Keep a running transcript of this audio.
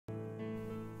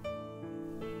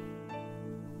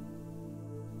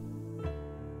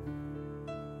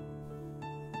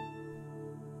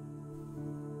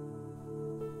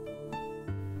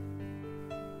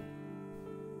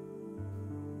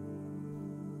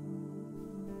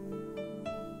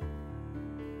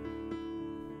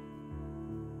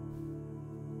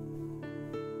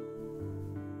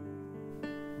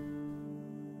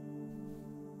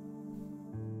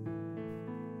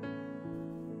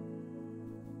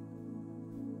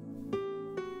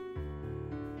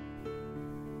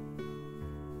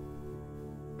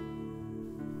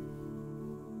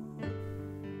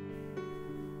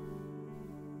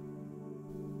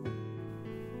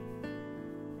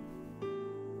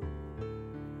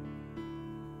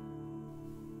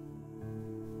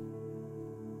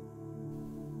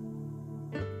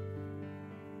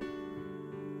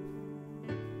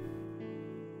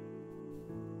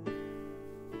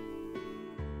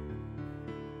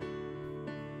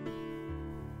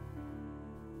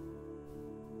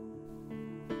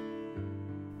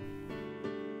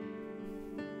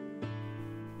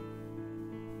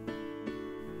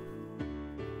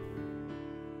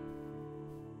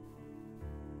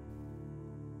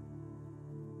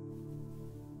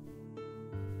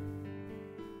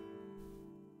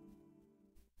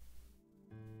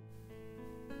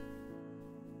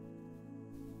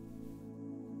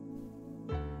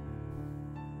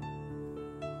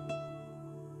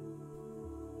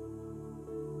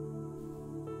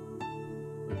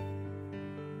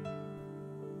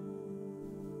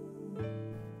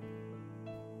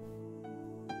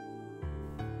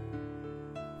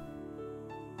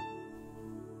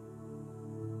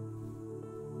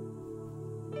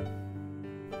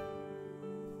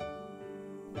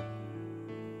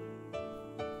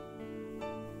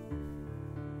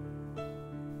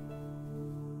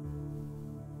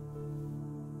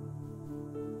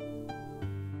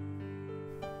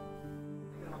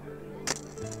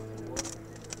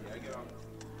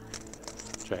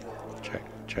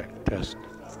test.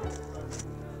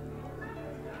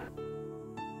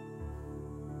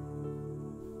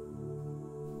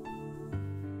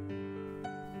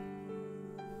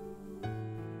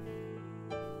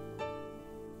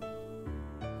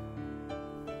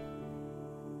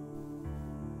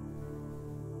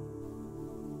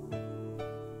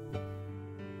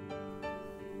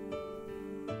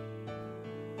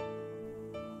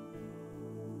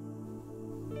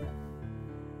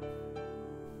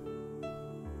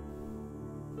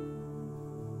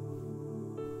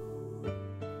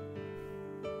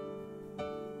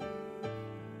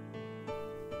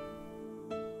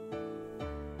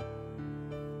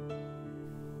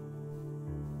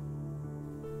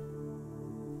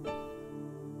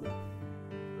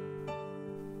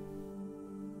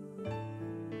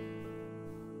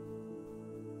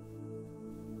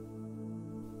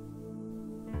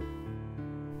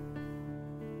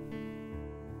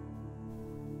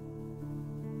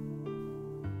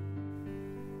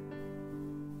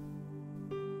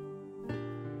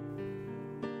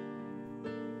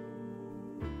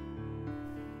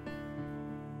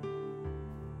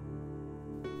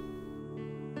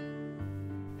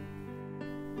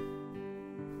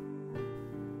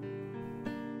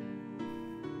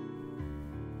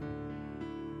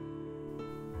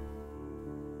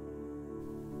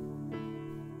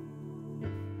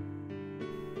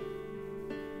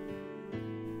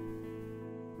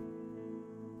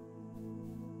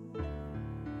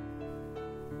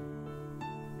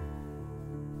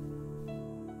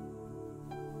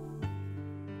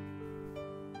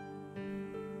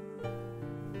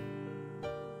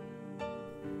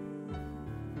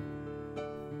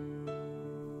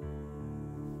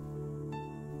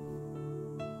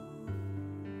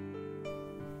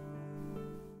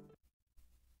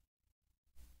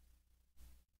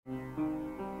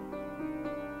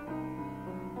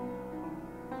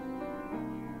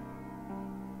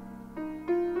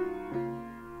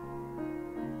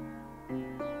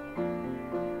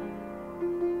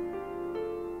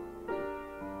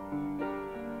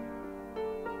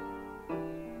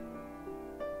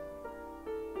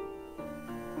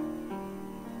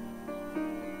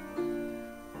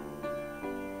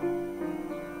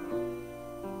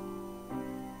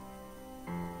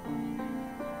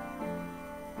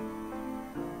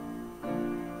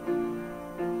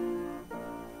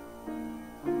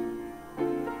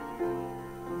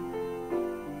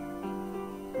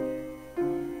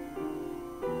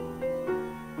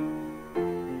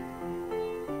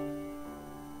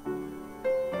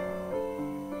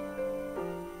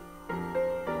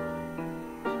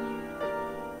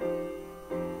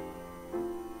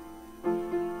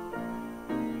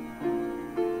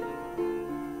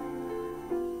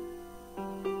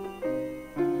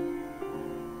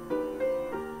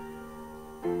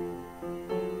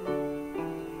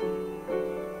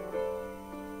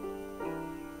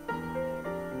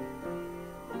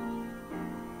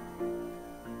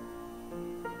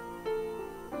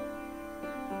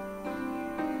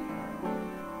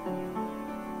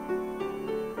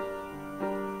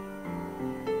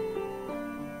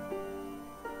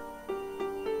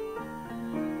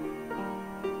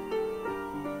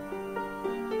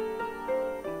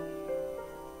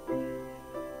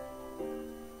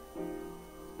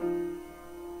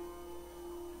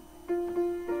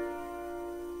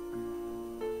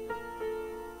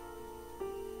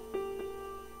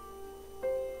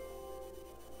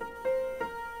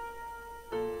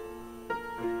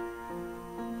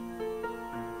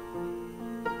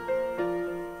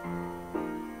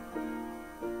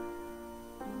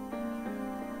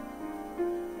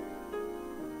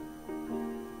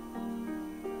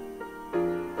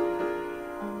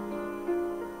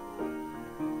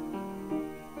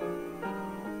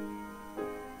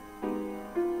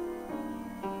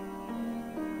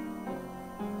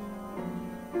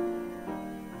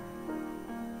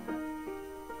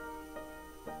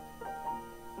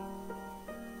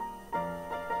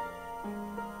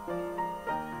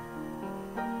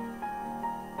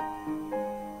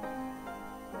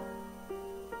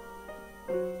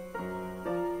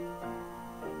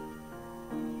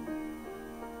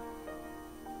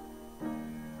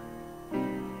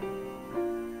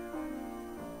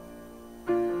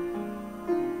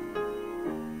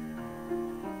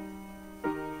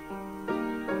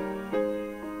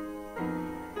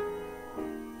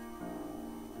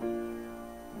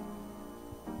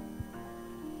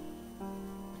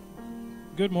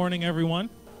 Good morning, everyone.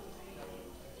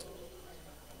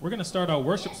 We're going to start our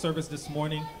worship service this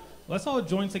morning. Let's all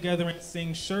join together and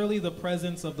sing, "Surely the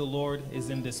presence of the Lord is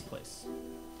in this place."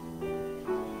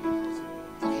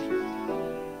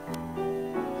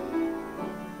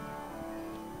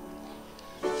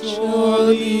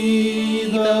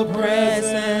 Surely the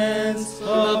presence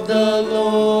of the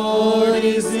Lord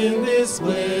is in this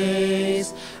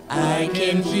place. I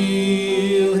can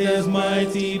feel his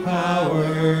mighty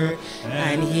power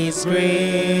and his grace.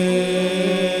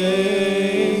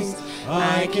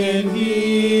 I can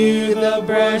hear the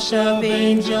brush of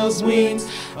angels' wings.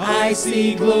 I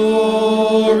see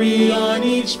glory on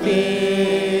each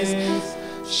face.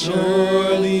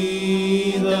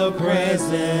 Surely the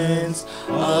presence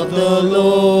of the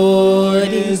Lord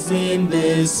is in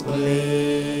this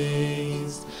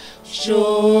place.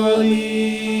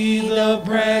 Surely the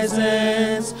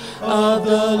presence of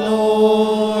the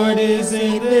Lord is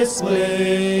in this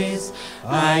place.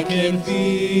 I can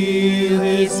feel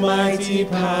his mighty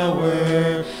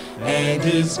power and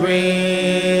his grace.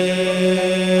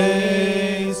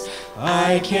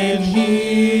 I can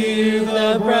hear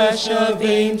the brush of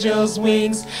angels'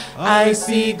 wings. I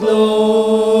see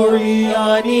glory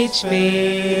on each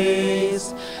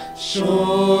face.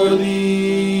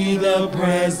 Surely the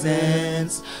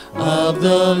presence of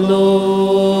the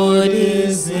Lord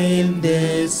is in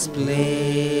this place.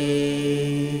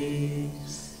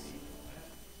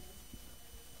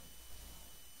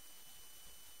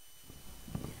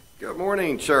 Good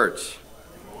morning, church.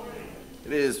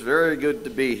 It is very good to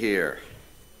be here.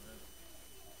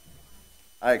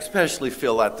 I especially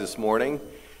feel that this morning.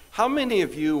 How many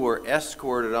of you were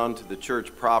escorted onto the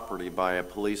church property by a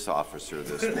police officer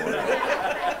this morning?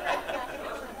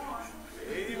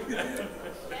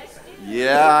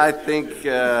 Yeah, I think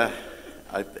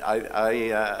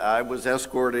I was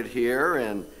escorted here,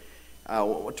 and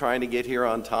trying to get here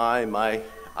on time, I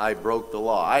broke the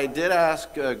law. I did ask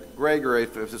Gregory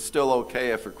if it was still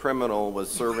okay if a criminal was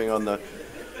serving on the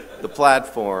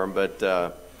platform, but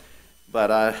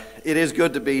it is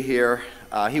good to be here.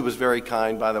 He was very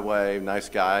kind, by the way, nice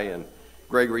guy, and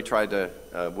Gregory tried to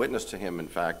witness to him, in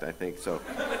fact, I think so.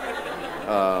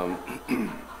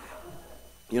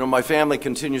 You know, my family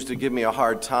continues to give me a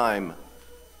hard time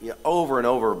over and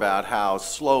over about how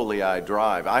slowly I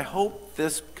drive. I hope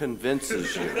this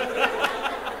convinces you.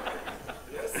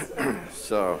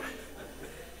 So,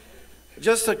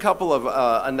 just a couple of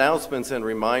announcements and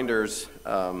reminders.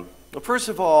 First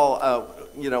of all,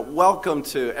 welcome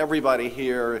to everybody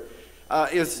here.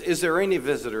 Is there any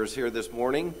visitors here this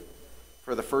morning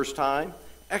for the first time?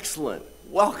 Excellent.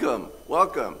 Welcome.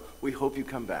 Welcome. We hope you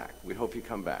come back. We hope you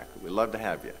come back. We'd love to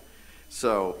have you.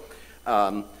 So,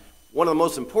 one of the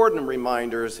most important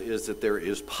reminders is that there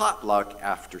is potluck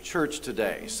after church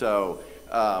today. So,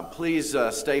 please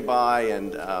stay by,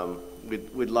 and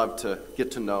we'd love to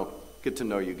get to know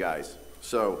you guys.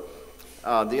 So,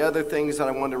 the other things that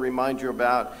I want to remind you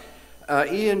about: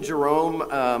 Ian Jerome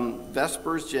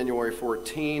Vespers, January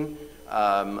 14.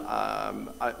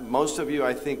 Most of you,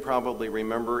 I think, probably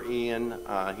remember Ian.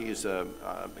 He's a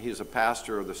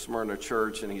pastor of the Smyrna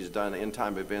Church, and he's done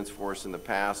end-time events for us in the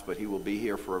past, but he will be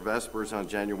here for Vespers on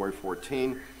January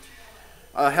 14.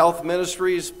 Health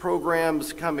Ministries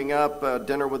programs coming up,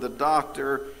 dinner with a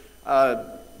doctor.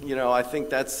 I think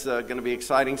that's going to be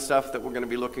exciting stuff that we're going to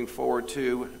be looking forward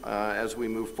to as we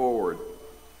move forward.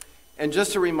 And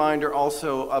just a reminder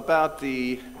also about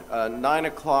the 9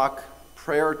 o'clock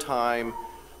prayer time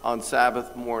on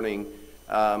Sabbath morning.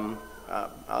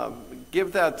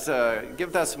 Give that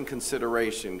some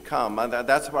consideration. Come.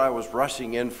 That's what I was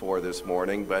rushing in for this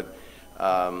morning, but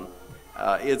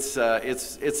it's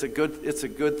a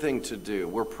good thing to do.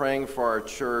 We're praying for our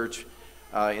church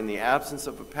in the absence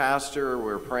of a pastor.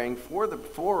 We're praying for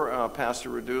Pastor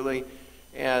Raduli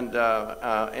and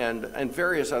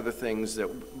various other things that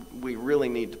we really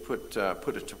need to put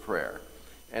it to prayer.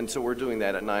 And so we're doing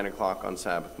that at 9 o'clock on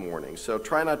Sabbath morning. So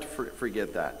try not to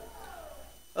forget that.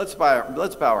 Let's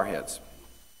bow our heads.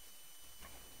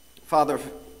 Father,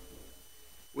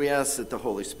 we ask that the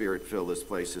Holy Spirit fill this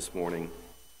place this morning.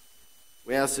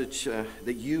 We ask that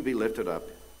you be lifted up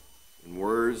in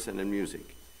words and in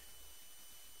music.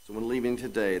 So when leaving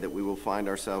today, that we will find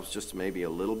ourselves just maybe a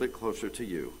little bit closer to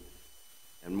you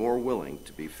and more willing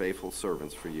to be faithful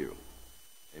servants for you.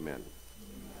 Amen.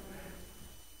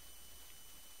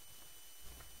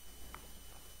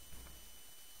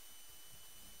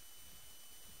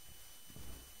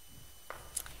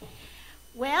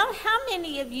 Well, how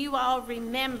many of you all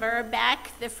remember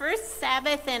back the first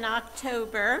Sabbath in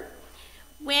October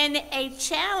when a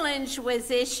challenge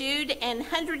was issued and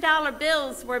 $100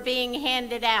 bills were being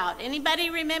handed out?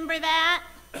 Anybody remember that?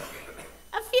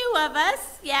 A few of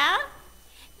us, yeah.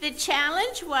 The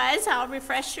challenge was, I'll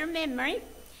refresh your memory,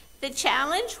 the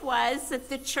challenge was that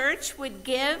the church would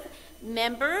give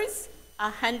members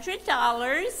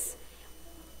 $100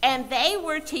 And they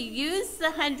were to use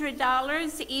the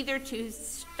 $100 either to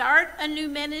start a new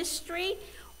ministry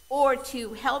or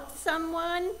to help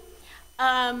someone,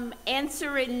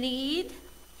 answer a need.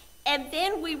 And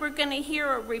then we were going to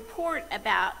hear a report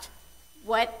about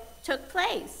what took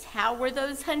place. How were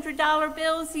those $100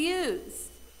 bills used?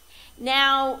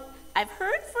 Now, I've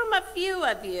heard from a few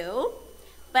of you,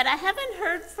 but I haven't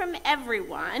heard from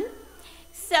everyone.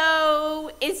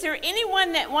 So is there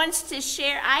anyone that wants to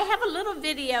share? I have a little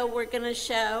video we're going to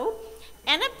show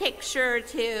and a picture or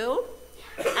two.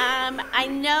 I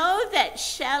know that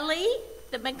Shelley,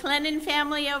 the McLennan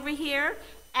family over here,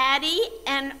 Addie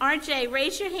and RJ,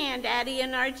 raise your hand, Addie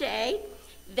and RJ.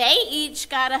 They each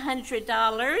got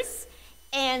 $100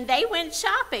 and they went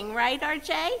shopping, right,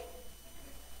 RJ?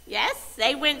 Yes,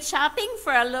 they went shopping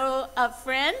for a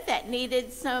friend that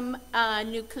needed some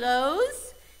new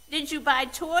clothes. Did you buy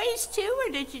toys too,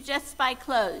 or did you just buy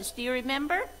clothes? Do you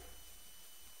remember?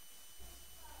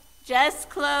 Just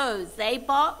clothes. They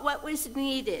bought what was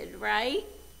needed, right?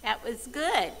 That was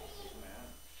good.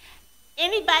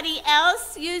 Anybody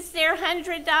else use their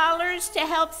 $100 to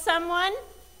help someone?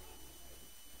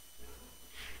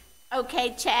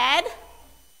 Okay, Chad?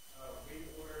 We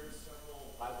ordered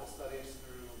several Bible studies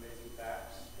through Amazing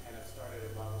Facts, and have started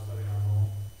a Bible study on our own.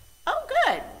 Oh,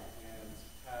 good. And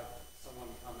have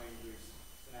someone coming who's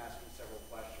been asking several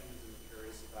questions and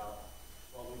curious about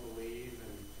what we believe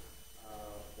and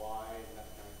why and that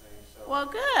kind of thing. So Well,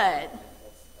 good.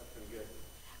 that's been good.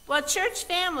 Well, church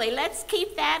family, let's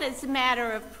keep that as a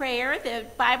matter of prayer. The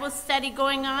Bible study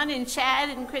going on in Chad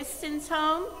and Kristen's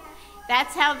home.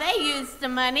 That's how they use the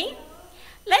money.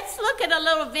 Let's look at a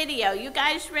little video. You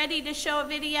guys ready to show a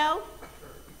video?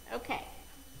 Okay.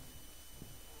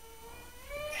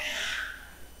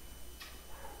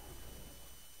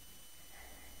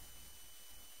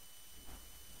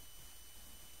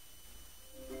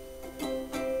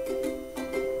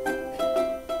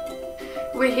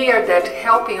 We hear that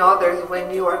helping others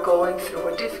when you are going through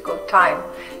a difficult time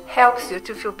helps you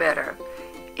to feel better.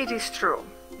 It is true.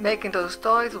 Making those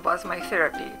toys was my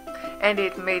therapy, and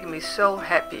it made me so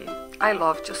happy. I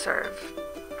love to serve.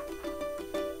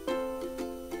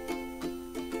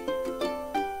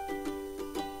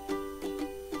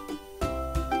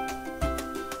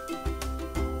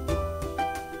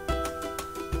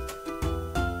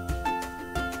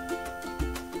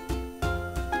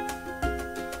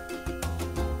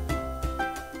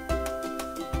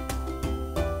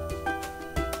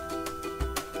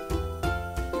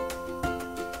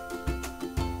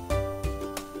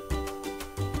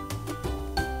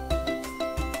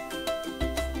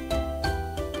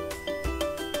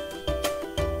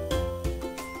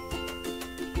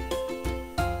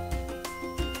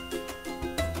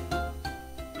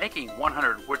 Making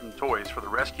 100 wooden toys for the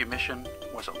rescue mission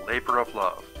was a labor of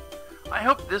love. I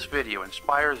hope this video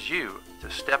inspires you to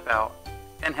step out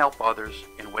and help others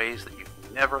in ways that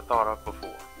you've never thought of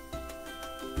before.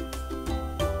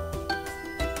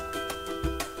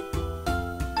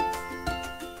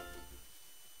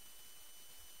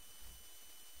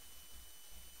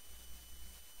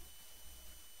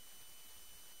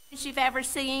 You've ever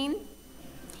seen.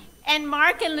 And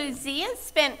Mark and Lucia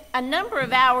spent a number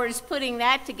of hours putting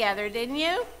that together, didn't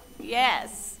you?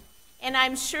 Yes. And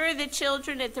I'm sure the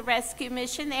children at the rescue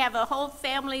mission, they have a whole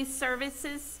family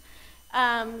services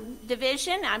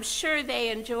division. I'm sure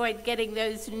they enjoyed getting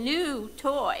those new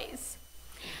toys.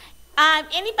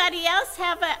 Anybody else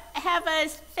have a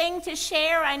thing to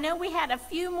share? I know we had a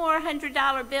few more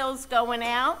 $100 bills going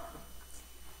out.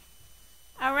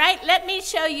 All right, let me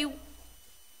show you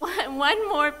one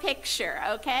more picture,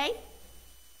 okay?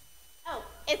 Oh,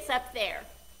 it's up there.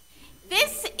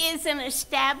 This is an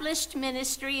established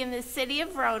ministry in the city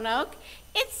of Roanoke.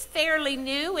 It's fairly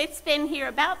new. It's been here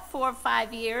about 4 or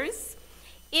 5 years.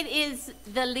 It is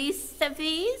the least of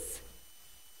these,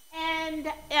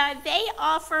 and they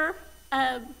offer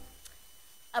a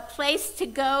place to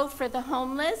go for the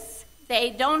homeless. They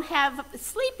don't have a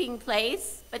sleeping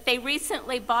place, but they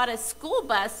recently bought a school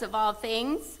bus of all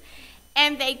things.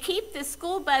 And they keep the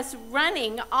school bus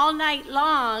running all night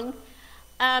long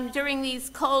during these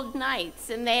cold nights.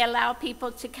 And they allow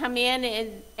people to come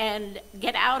in and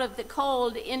get out of the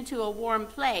cold into a warm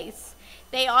place.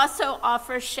 They also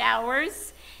offer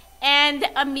showers and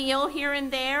a meal here and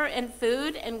there and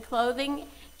food and clothing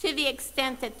to the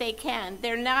extent that they can.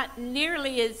 They're not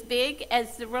nearly as big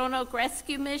as the Roanoke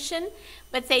Rescue Mission,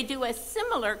 but they do a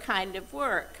similar kind of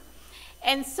work.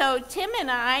 And so Tim and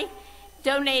I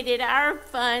donated our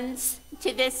funds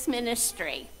to this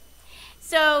ministry.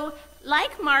 So,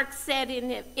 like Mark said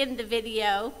in the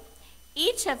video,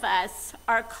 Each of us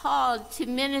are called to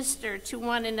minister to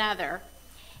one another.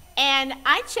 And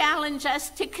I challenge us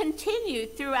to continue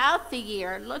throughout the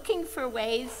year looking for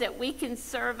ways that we can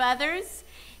serve others,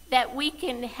 that we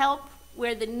can help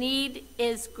where the need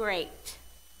is great.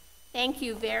 Thank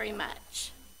you very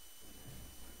much.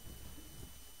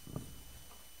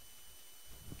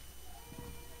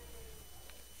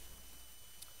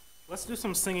 Let's do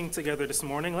some singing together this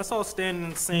morning. Let's all stand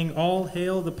and sing All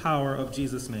Hail the Power of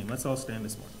Jesus' Name. Let's all stand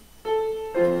this morning.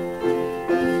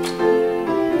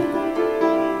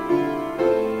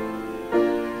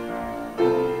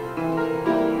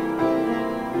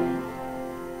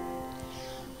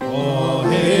 All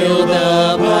hail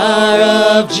the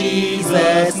power of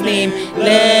Jesus' name.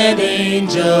 Let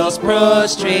angels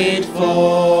prostrate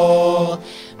fall.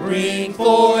 Bring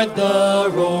forth the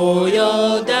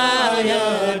royal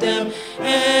diadem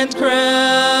and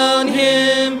crown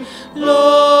him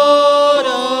Lord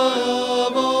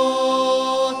of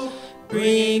all.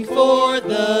 Bring forth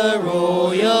the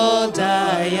royal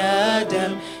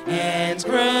diadem and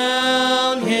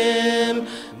crown him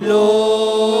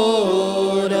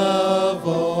Lord of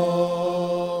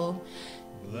all.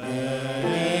 Let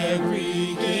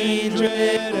every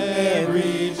kindred,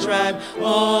 every tribe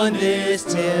on this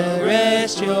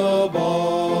terrestrial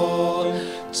ball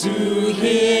to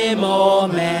him all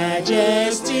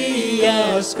majesty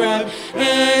ascribe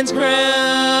and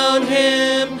crown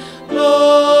him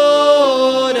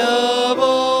Lord of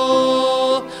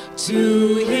all.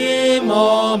 To him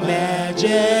all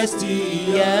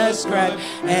majesty ascribe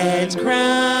and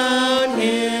crown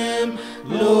him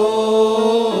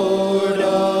Lord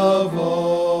of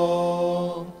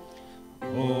all.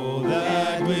 Oh,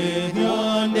 that with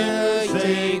yonder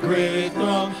sacred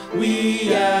throng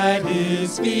we at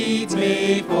his feet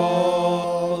may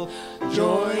fall,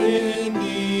 join in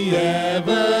the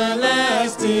everlasting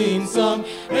song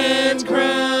and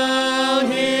crown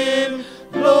him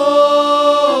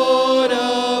Lord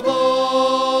of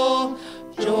all.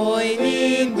 Join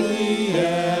in the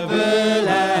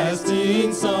everlasting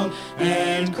song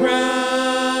and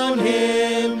crown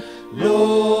him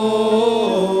Lord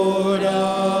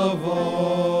of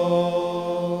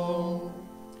all.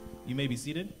 You may be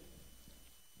seated.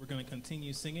 We're going to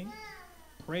continue singing.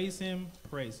 Praise him,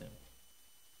 praise him.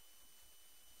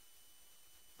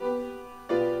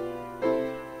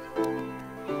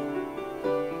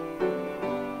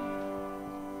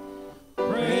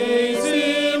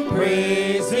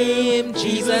 Praise him,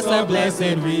 Jesus our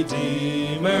blessed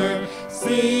Redeemer.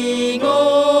 Sing,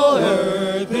 O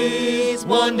earth, his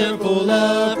wonderful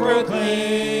love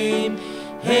proclaim.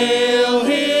 Hail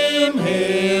him,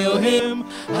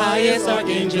 highest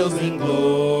archangels in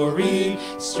glory.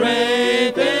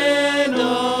 Strength and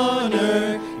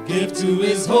honor give to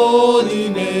his holy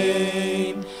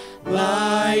name.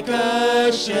 Like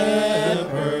a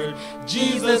shepherd,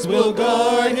 Jesus will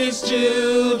guard his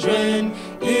children.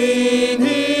 In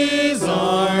his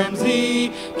arms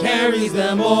he carries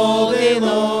them all day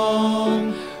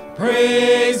long.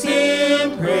 Praise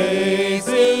him,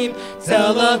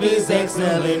 tell of his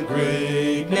excellent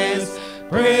greatness.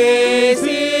 Praise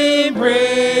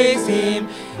him,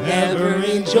 ever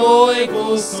in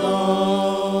joyful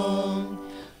song.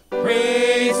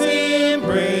 Praise him,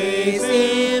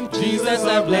 Jesus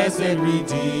our blessed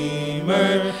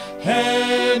Redeemer.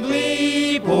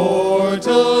 Heavenly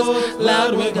portals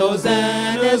loud with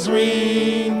hosannas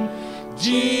ring.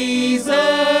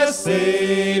 Jesus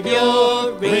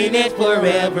Savior, reigneth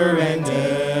forever and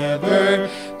ever.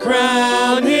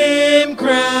 Crown him,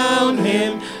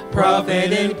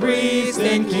 prophet and priest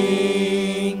and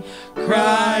king.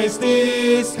 Christ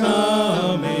is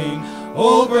coming,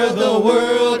 over the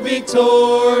world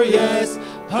victorious.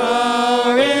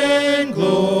 Power and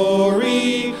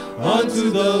glory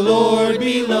unto the Lord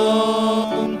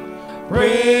belong.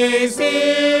 Praise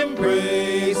him,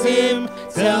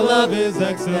 tell of his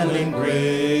excellent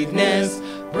greatness.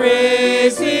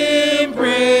 Praise him,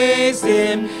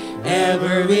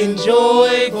 ever in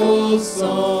joyful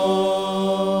song.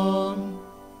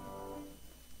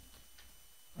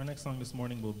 Our next song this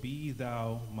morning will Be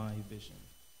Thou My Vision.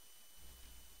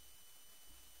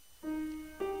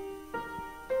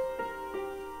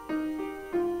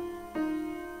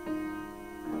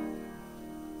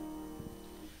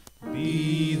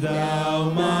 Be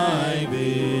thou my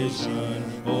vision,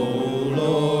 O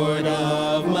Lord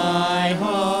of my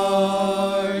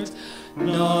heart.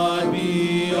 Not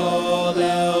be all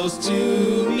else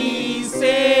to me,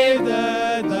 save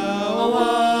that thou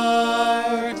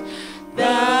art.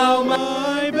 Thou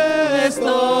my best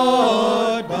thought,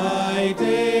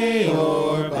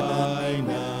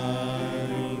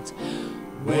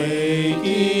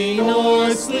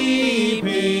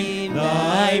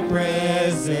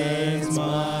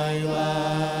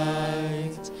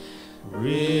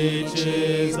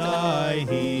 I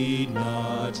heed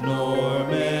not nor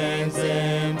man's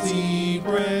empty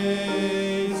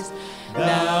praise.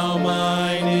 Thou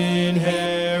mine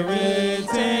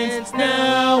inheritance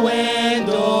now and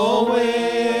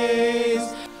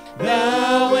always.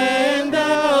 Thou and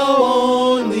thou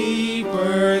only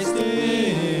first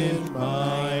in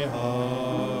my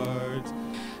heart.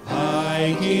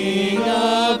 High King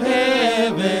of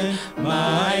heaven,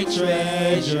 my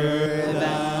treasure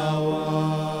thou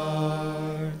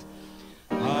art.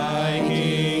 High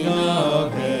King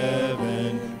of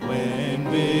heaven, when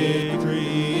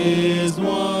victory is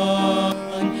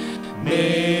won,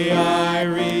 may I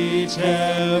reach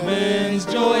heaven's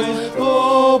joys,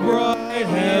 O bright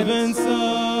heaven's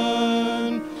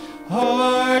sun.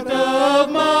 Heart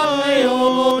of my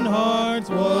own heart,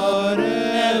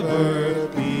 whatever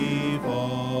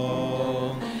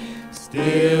befall,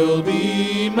 still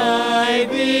be my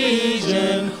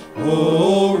vision,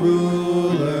 O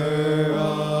ruler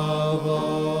of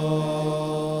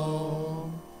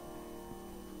all.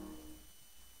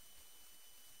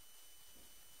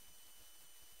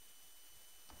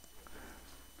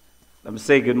 Let me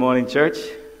say good morning, church.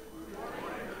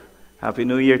 Happy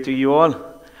New Year to you all.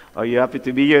 Are you happy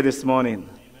to be here this morning?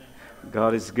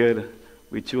 God is good.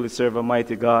 We truly serve a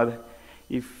mighty God.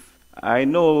 If I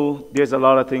know there's a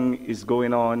lot of things is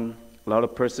going on, a lot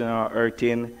of persons are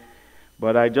hurting,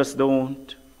 but I just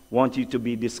don't want you to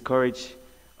be discouraged.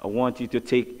 I want you to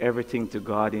take everything to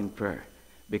God in prayer,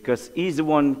 because He's the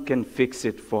one who can fix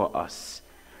it for us.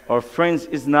 Our friends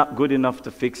is not good enough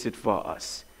to fix it for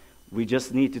us. We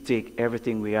just need to take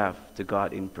everything we have to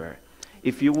God in prayer.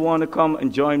 If you want to come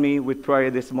and join me with prayer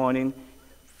this morning,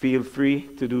 feel free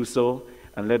to do so,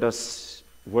 and let us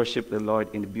worship the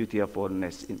Lord in the beauty of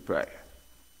holiness in prayer.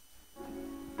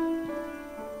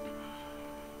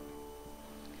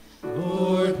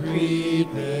 Lord,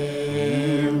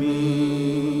 prepare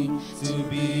me to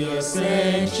be a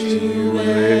sanctuary,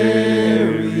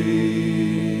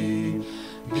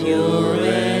 pure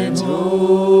and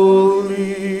holy,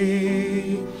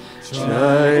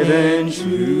 tried and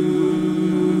true.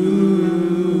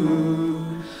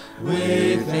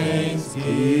 With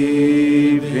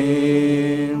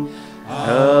thanksgiving,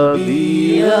 I'll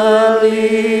be a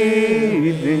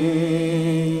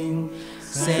living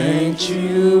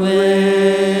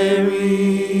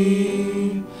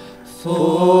sanctuary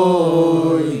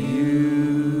for you.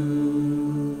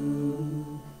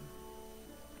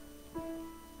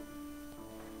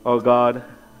 O God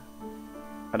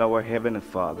and our Heavenly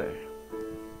Father,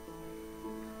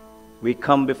 we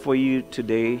come before you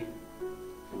today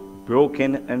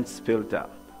broken and spilt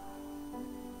out.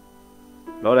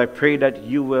 Lord, I pray that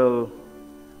you will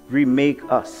remake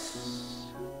us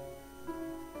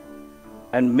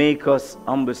and make us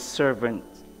humble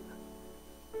servants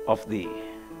of thee.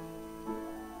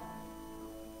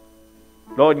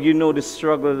 Lord, you know the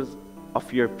struggles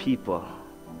of your people.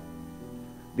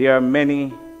 There are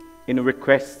many in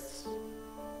requests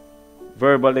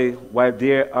verbally, while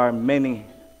there are many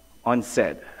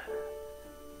unsaid.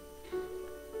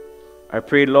 I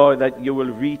pray, Lord, that you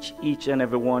will reach each and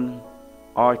every one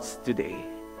hearts today.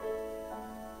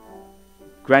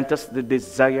 Grant us the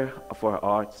desire of our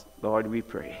hearts, Lord, we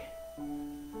pray.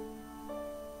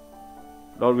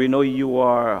 Lord, we know you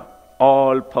are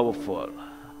all powerful.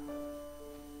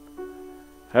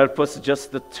 Help us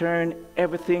just to turn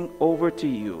everything over to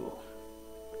you.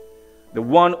 The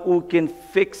one who can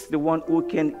fix, the one who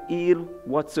can heal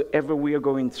whatsoever we are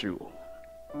going through.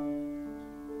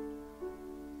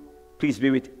 Please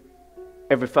be with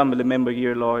every family member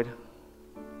here, Lord.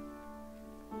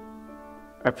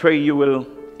 I pray you will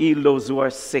heal those who are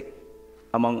sick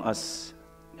among us.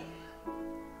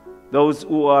 Those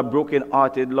who are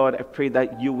broken-hearted, Lord, I pray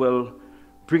that you will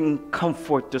bring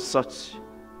comfort to such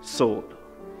soul.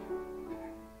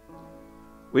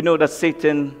 We know that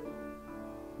Satan's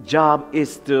job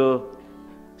is to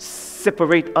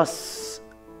separate us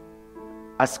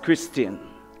as Christians.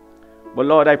 But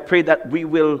Lord, I pray that we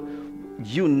will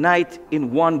unite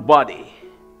in one body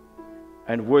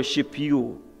and worship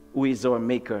you, who is our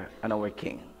Maker and our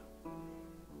King.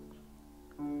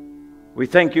 We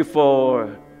thank you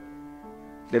for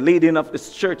the leading of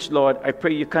this church, Lord. I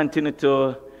pray you continue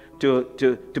to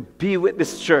be with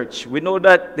this church. We know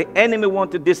that the enemy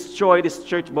wants to destroy this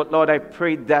church, but Lord, I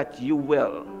pray that you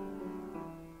will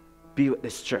be with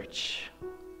this church.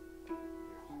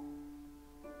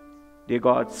 Dear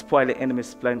God, spoil the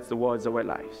enemy's plans towards our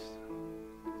lives.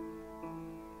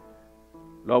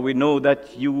 Lord, we know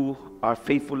that you are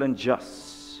faithful and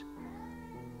just.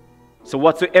 So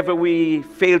whatsoever we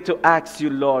fail to ask you,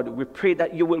 Lord, we pray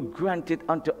that you will grant it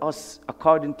unto us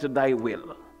according to thy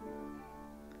will.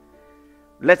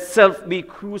 Let self be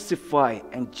crucified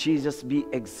and Jesus be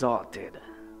exalted.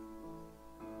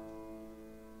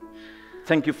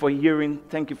 Thank you for hearing.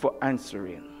 Thank you for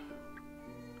answering.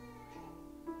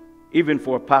 Even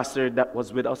for a pastor that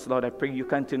was with us, Lord, I pray you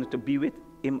continue to be with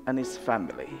him and his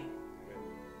family.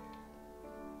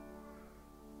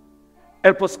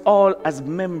 Help us all as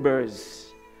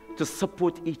members to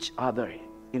support each other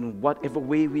in whatever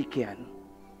way we can.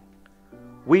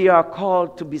 We are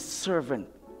called to be servant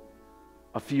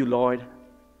of you, Lord.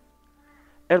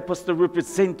 Help us to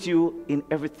represent you in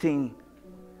everything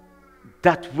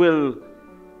that will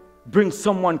bring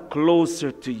someone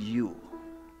closer to you.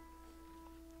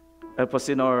 Help us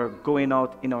in our going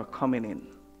out, in our coming in.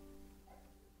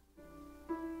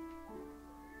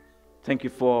 Thank you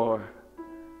for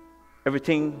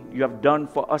everything you have done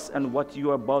for us and what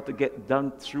you are about to get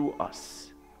done through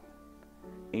us.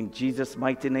 In Jesus'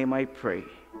 mighty name I pray.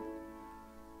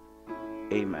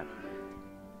 Amen.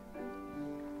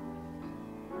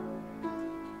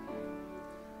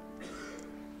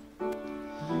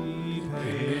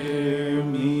 Prepare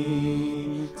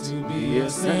me to be a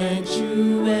sanctuary,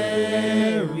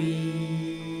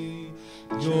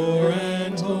 pure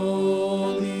and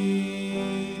holy,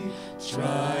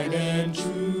 tried and true.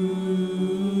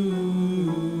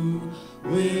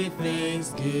 With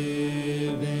thanksgiving,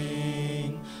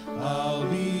 I'll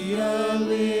be a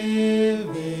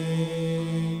living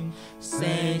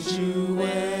sanctuary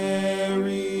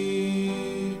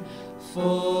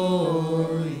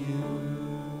for you.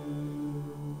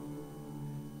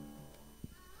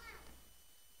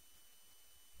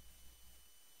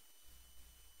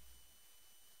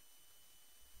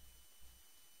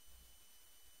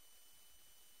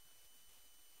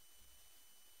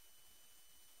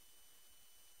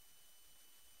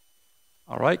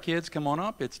 All right, kids, come on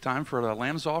up. It's time for the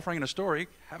Lamb's offering and a story.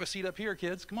 Have a seat up here,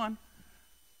 kids. Come on.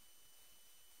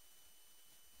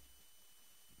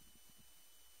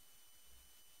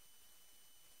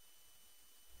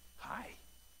 Hi.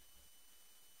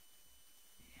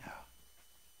 Yeah.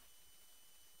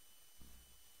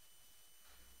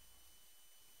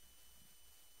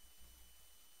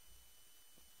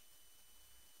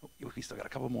 Oh, we still got a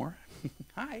couple more.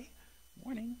 Hi.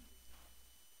 Morning.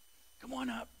 Come on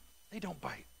up. They don't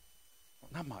bite.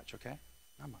 Well, not much, okay?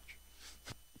 Not much.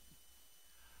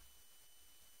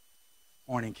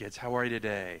 Morning, kids. How are you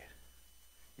today?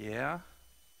 Yeah?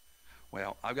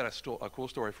 Well, I've got a cool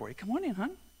story for you. Come on in,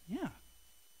 hon. Yeah.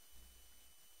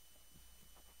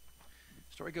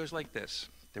 Story goes like this.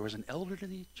 There was an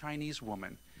elderly Chinese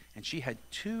woman, and she had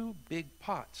 2 big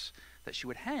pots that she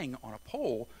would hang on a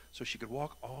pole so she could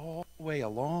walk all the way, a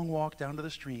long walk down to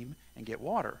the stream and get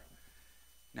water.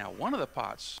 Now, one of the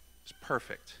pots was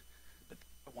perfect, but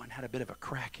the one had a bit of a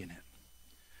crack in it.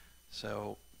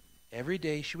 So every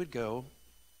day she would go,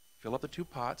 fill up the 2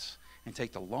 pots, and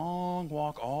take the long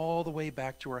walk all the way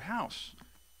back to her house.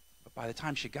 But by the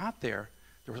time she got there,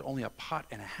 there was only a pot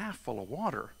and a half full of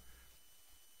water.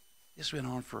 This went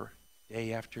on for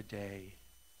day after day,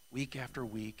 week after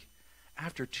week.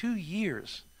 After 2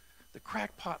 years, the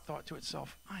cracked pot thought to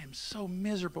itself, I am so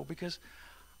miserable because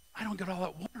I don't get all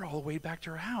that water all the way back to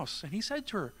her house. And he said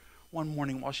to her one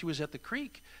morning while she was at the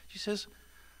creek, she says,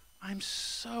 I'm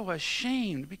so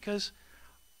ashamed because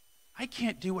I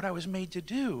can't do what I was made to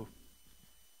do.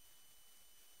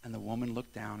 And the woman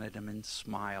looked down at him and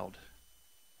smiled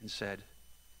and said,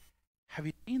 have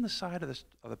you seen the side of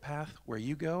the path where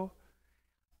you go?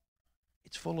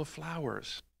 It's full of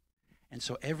flowers. And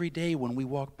so every day when we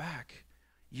walk back,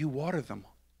 you water them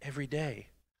every day.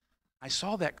 I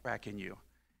saw that crack in you.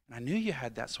 And I knew you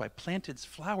had that, so I planted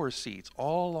flower seeds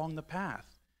all along the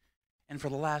path. And for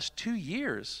the last 2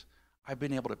 years, I've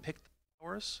been able to pick the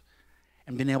flowers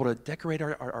and been able to decorate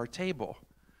our table.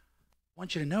 I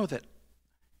want you to know that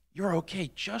you're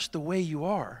okay just the way you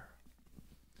are.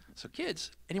 So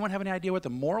kids, anyone have any idea what the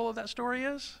moral of that story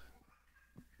is?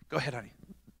 Go ahead, honey.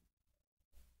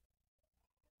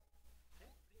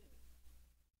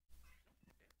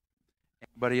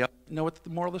 Anybody else know what the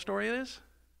moral of the story is?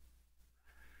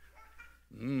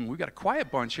 We've got a quiet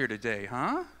bunch here today,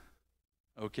 huh?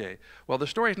 Okay. Well, the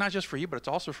story is not just for you, but it's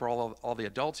also for all the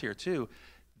adults here, too.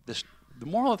 The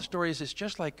moral of the story is it's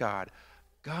just like God.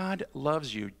 God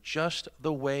loves you just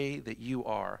the way that you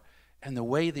are. And the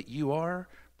way that you are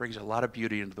brings a lot of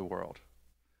beauty into the world.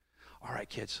 All right,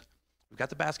 kids. We've got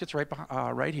the baskets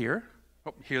right here.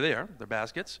 Oh, here they are, the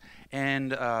baskets.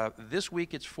 And this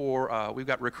week it's for, we've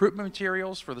got recruitment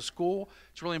materials for the school.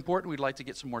 It's really important. We'd like to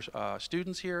get some more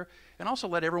students here and also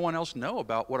let everyone else know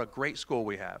about what a great school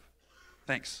we have.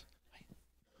 Thanks.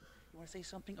 You want to say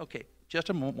something? Okay,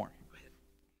 just a moment more. Go ahead.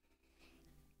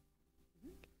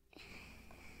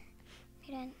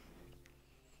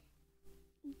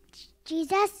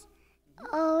 Jesus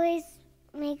always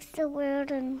makes the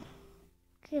world and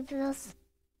gives us.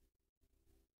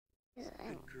 Good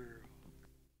girl.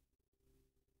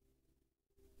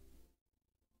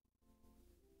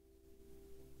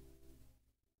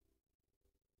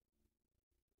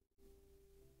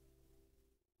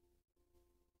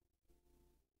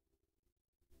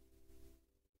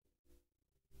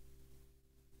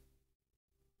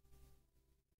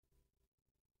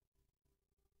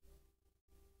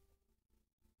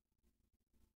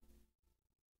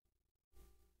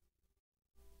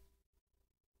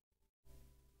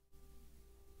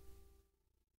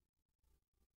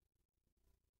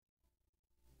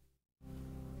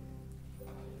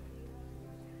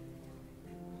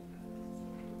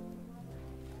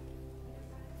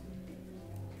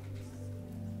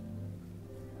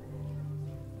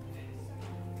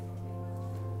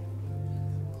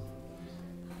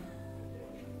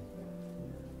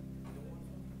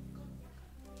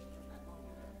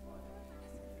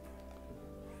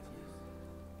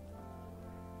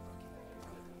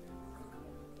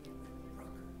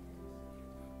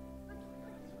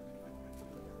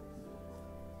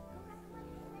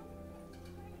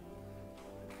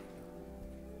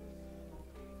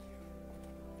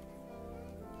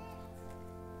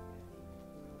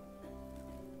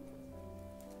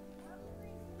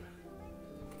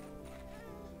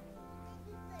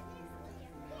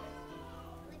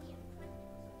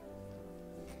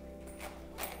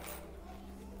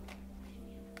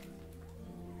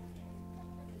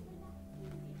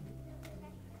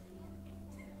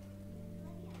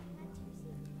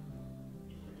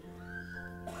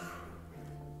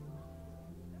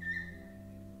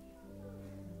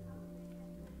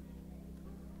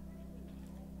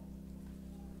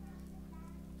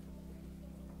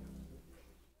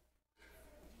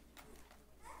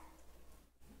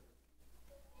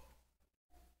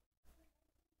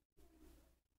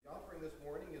 The offering this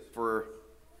morning is for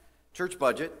church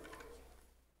budget.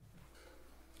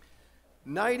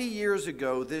 90 years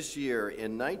ago this year,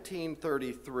 in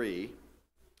 1933,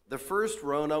 the first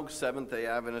Roanoke Seventh-day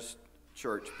Adventist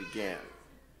Church began.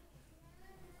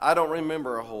 I don't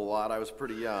remember a whole lot. I was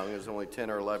pretty young. I was only 10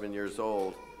 or 11 years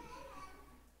old.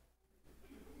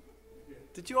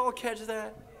 Did you all catch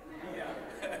that?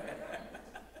 Yeah.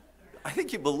 I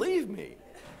think you believe me.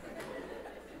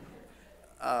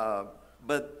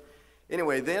 But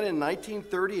anyway, then in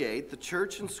 1938, the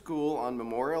church and school on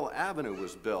Memorial Avenue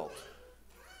was built.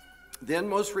 Then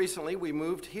most recently, we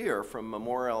moved here from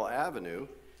Memorial Avenue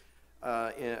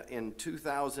in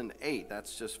 2008.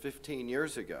 That's just 15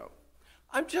 years ago.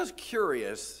 I'm just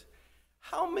curious,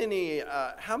 how many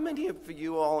of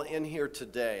you all in here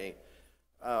today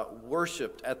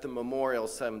worshiped at the Memorial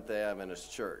Seventh-day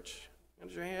Adventist Church?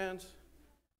 Raise your hands.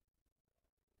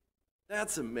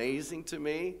 That's amazing to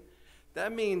me.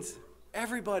 That means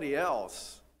everybody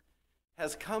else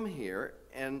has come here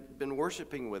and been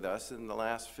worshiping with us in the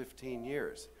last 15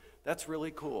 years. That's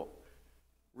really cool.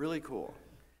 Really cool.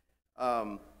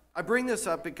 I bring this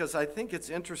up because I think it's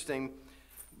interesting,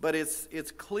 but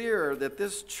it's clear that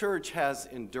this church has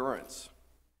endurance.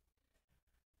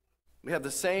 We have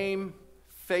the same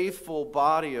faithful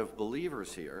body of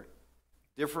believers here,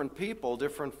 different people,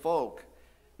 different folk,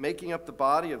 making up the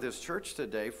body of this church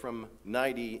today from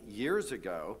 90 years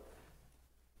ago,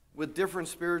 with different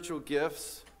spiritual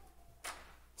gifts,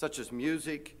 such as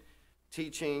music,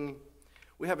 teaching.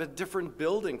 We have a different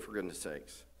building, for goodness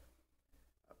sakes.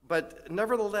 But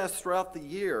nevertheless, throughout the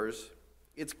years,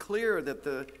 it's clear that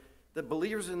the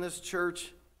believers in this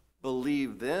church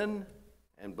believed then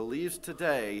and believes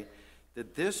today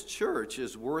that this church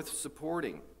is worth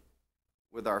supporting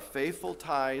with our faithful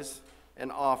tithes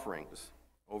and offerings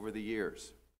over the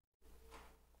years.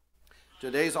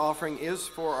 Today's offering is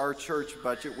for our church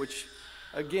budget, which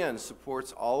again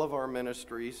supports all of our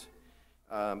ministries,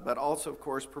 but also, of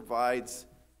course, provides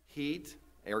heat,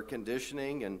 air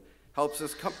conditioning, and helps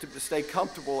us to stay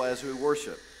comfortable as we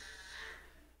worship.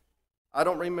 I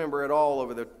don't remember at all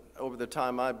over the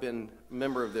time I've been a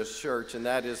member of this church, and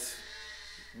that is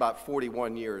about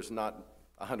 41 years, not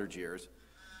 100 years.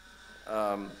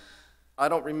 I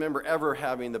don't remember ever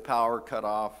having the power cut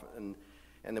off and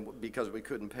because we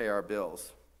couldn't pay our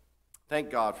bills. Thank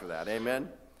God for that. Amen?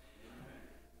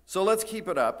 So let's keep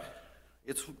it up.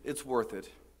 It's worth it.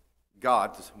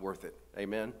 God's worth it.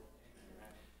 Amen?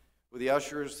 Will the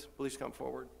ushers please come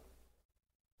forward?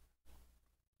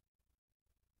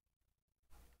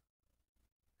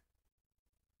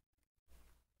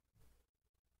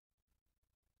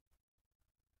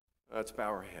 Let's bow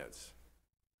our heads.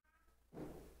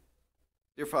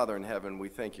 Dear Father in heaven, we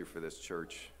thank you for this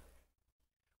church.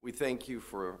 We thank you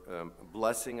for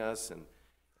blessing us and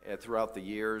throughout the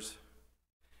years.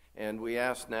 And we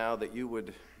ask now that you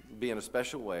would be in a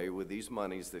special way with these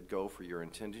monies that go for your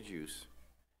intended use,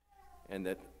 and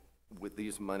that with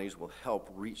these monies will help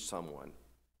reach someone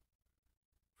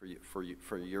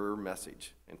for your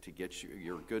message and to get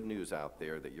your good news out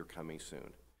there that you're coming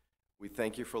soon. We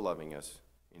thank you for loving us.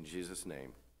 In Jesus'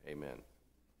 name, amen.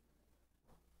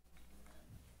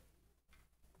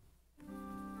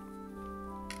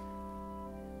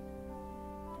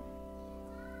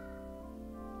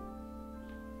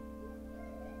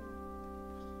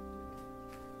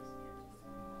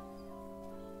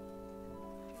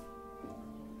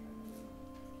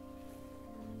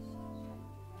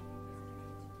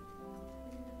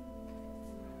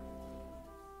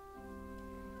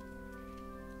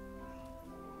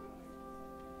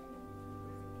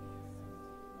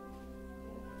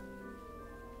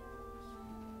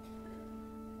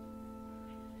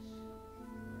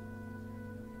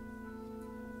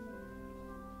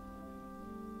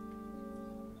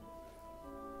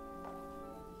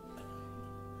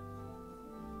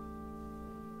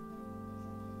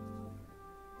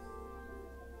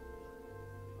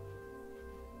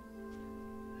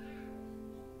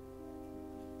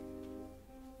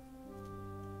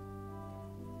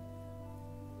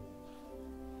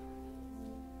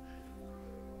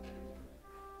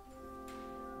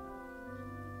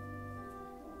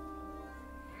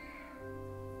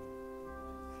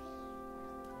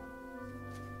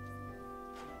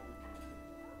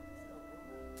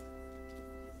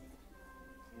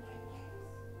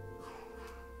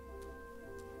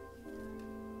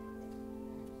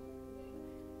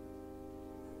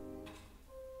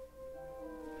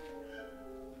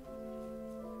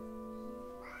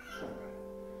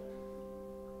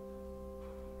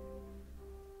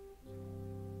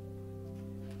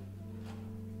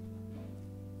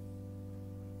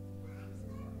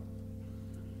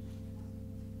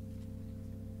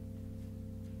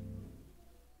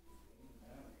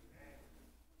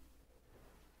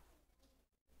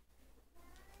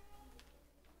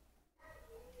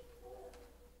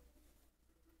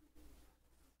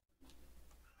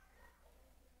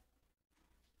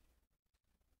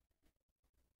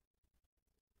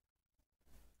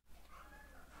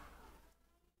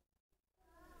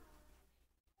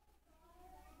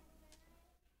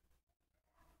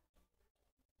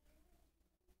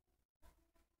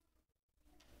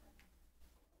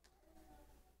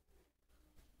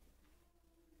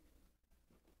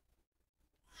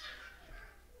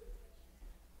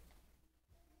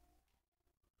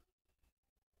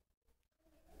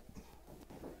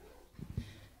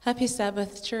 Happy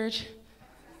Sabbath, church.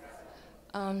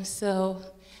 My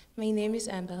name is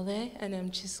Ambele, and I'm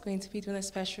just going to be doing a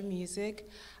special music.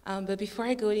 But before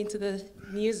I go into the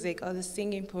music or the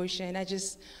singing portion, I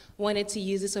just wanted to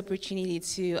use this opportunity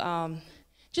to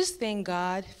just thank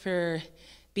God for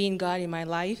being God in my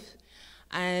life.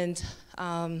 And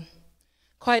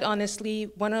quite honestly,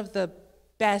 one of the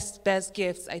best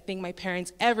gifts I think my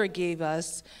parents ever gave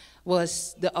us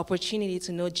was the opportunity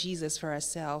to know Jesus for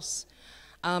ourselves.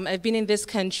 I've been in this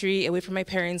country away from my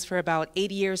parents for about 8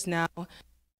 years now,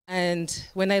 and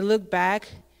when I look back,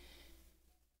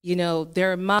 you know,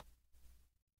 there are moments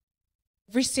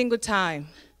every single time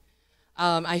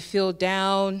I feel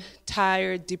down,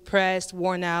 tired, depressed,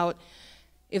 worn out.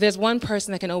 If there's one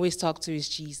person I can always talk to, is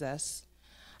Jesus,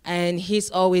 and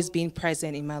he's always been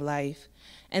present in my life.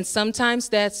 And sometimes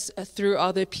that's through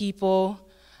other people,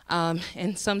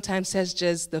 and sometimes that's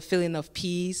just the feeling of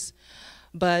peace.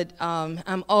 But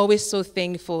I'm always so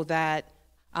thankful that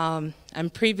I'm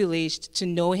privileged to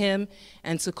know him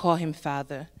and to call him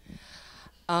Father.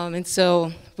 And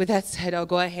so with that said, I'll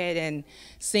go ahead and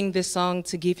sing this song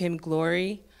to give him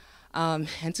glory,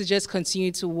 and to just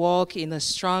continue to walk in a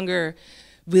stronger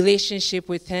relationship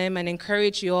with him, and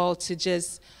encourage you all to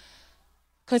just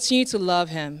continue to love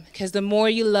him, because the more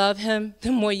you love him,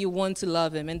 the more you want to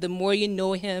love him, and the more you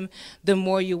know him, the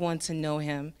more you want to know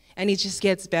him. And it just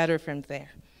gets better from there.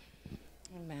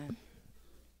 Amen.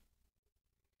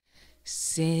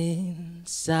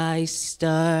 Since I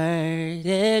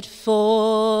started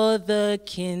for the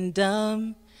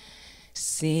kingdom,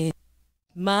 since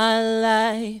my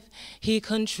life he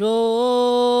controlled,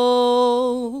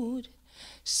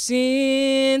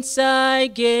 since I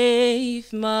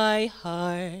gave my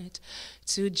heart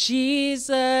to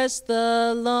Jesus,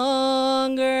 the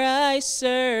longer I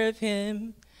serve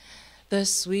him, the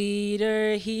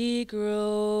sweeter he grows.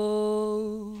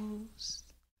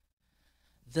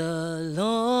 The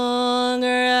longer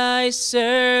I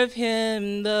serve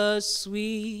him, the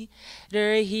sweeter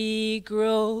he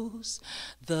grows.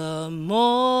 The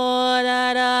more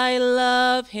that I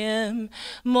love him,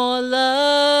 more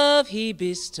love he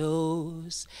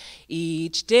bestows.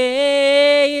 Each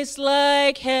day is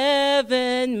like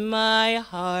heaven, my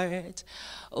heart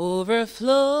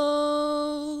overflows.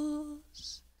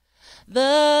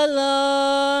 The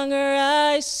longer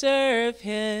I serve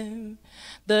him,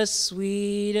 the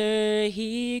sweeter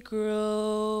he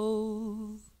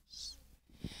grows.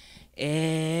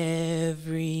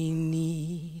 Every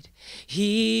need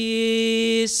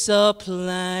he is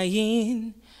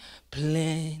supplying,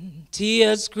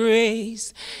 plenteous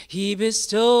grace he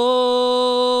bestows,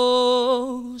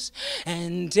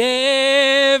 and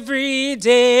every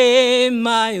day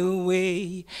my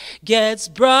way gets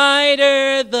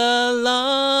brighter the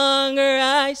longer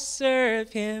I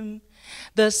serve him,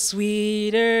 the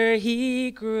sweeter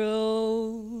he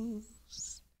grows.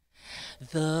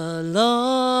 The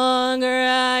longer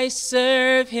I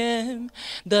serve him,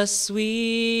 the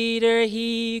sweeter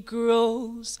he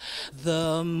grows.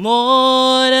 The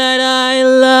more that I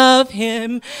love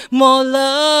him, more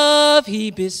love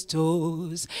he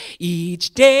bestows.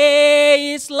 Each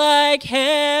day is like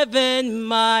heaven,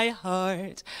 my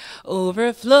heart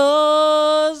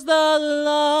overflows. The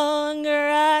longer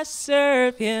I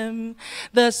serve him,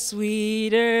 the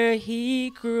sweeter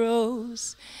he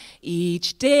grows.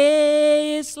 Each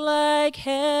day is like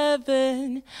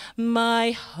heaven, my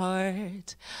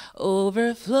heart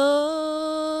overflows.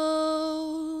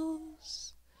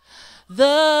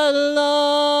 The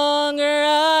longer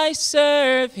I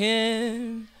serve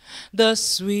him, the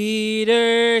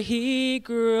sweeter he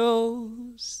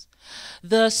grows,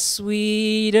 the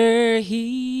sweeter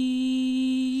he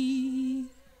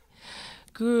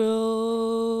grows.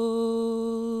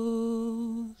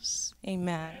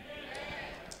 Amen.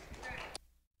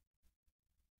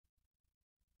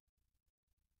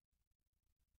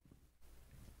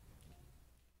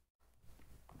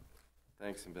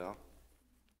 Thanks, Belle.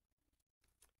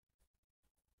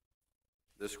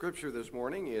 The scripture this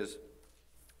morning is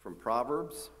from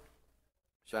Proverbs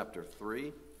chapter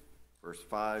 3, verse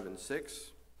 5 and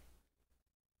 6.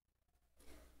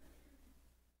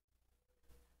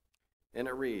 And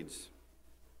it reads,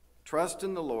 "Trust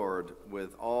in the Lord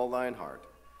with all thine heart,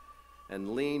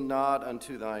 and lean not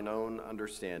unto thine own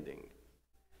understanding.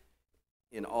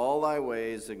 In all thy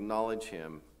ways acknowledge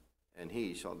him, and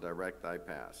he shall direct thy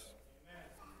paths."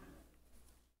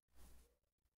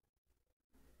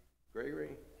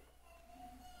 Gregory?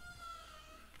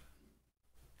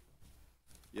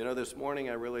 You know, this morning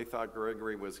I really thought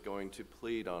Gregory was going to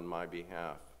plead on my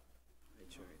behalf. I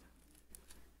tried.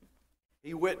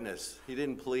 He witnessed. He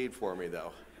didn't plead for me,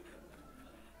 though.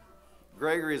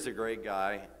 Gregory's a great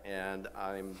guy, and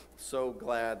I'm so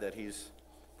glad that he's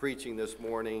preaching this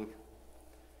morning.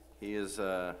 He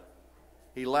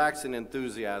lacks in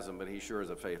enthusiasm, but he sure is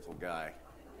a faithful guy.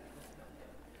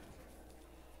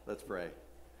 Let's pray.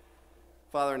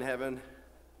 Father in heaven,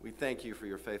 we thank you for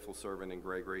your faithful servant in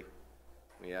Gregory.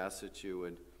 We ask that you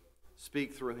would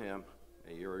speak through him.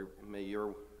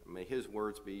 May his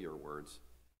words be your words.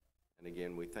 And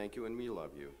again, we thank you and we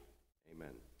love you.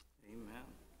 Amen. Amen.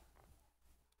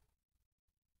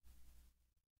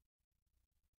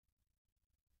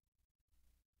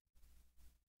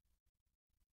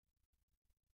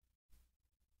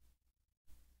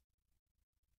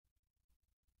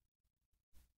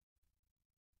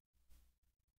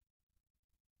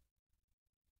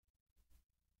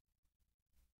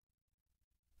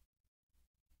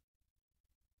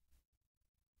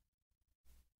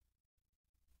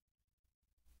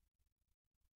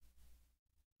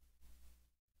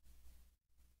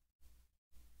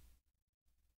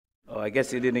 Oh, I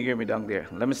guess you didn't hear me down there.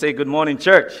 Let me say good morning,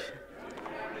 church.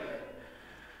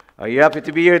 Are you happy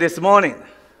to be here this morning?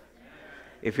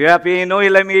 If you're happy, you know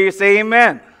it, let me hear you say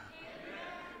amen.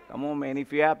 Come on, man.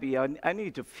 If you're happy, I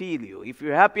need to feel you. If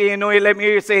you're happy, you know it, let me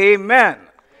hear you say amen.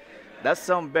 That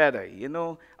sounds better. You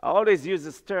know, I always use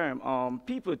this term.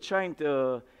 People trying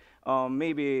to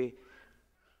maybe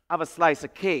have a slice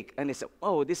of cake, and they say,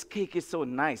 oh, this cake is so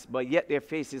nice, but yet their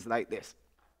face is like this.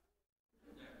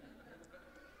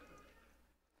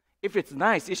 If it's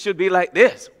nice, it should be like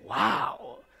this.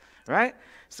 Wow. Right?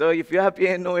 So if you're happy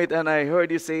and know it, and I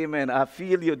heard you say amen, I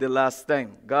feel you the last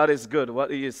time. God is good. What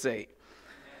do you say?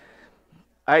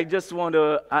 I just want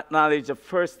to acknowledge a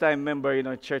first-time member in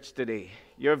our church today.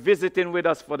 You're visiting with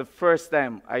us for the first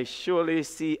time. I surely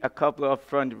see a couple up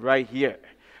front right here.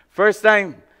 First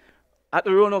time at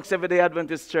the Roanoke SDA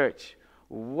Adventist Church.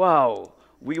 Wow.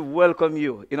 We welcome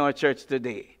you in our church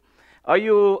today. Are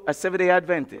you a Seventh-day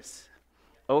Adventist?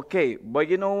 Okay, but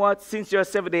you know what? Since you're a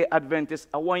Seventh-day Adventist,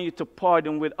 I want you to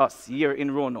pardon with us here in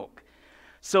Roanoke.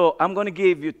 So I'm going to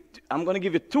give you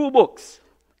 2 books,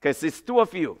 because it's 2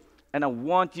 of you, and I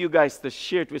want you guys to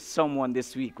share it with someone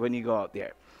this week when you go out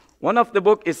there. One of the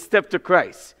book is Step to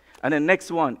Christ, and the next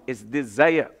one is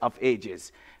Desire of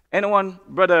Ages. Anyone,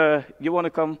 brother, you want to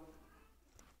come?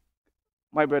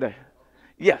 My brother?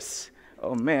 Yes.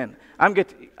 Oh man, I'm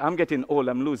getting old.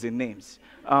 I'm losing names.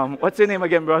 What's your name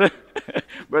again, brother?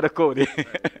 Brother Cody.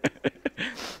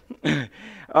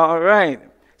 All right.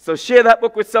 So share that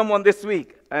book with someone this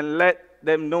week and let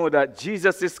them know that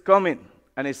Jesus is coming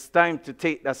and it's time to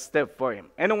take that step for him.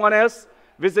 Anyone else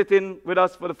visiting with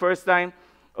us for the first time?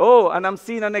 Oh, and I'm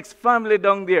seeing an ex-family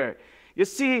down there. You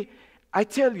see, I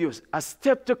tell you, a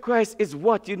step to Christ is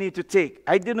what you need to take.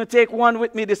 I didn't take one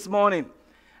with me this morning.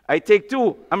 I take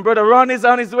 2, and Brother Ron is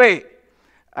on his way.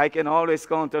 I can always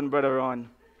count on Brother Ron.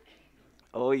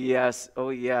 Oh, yes.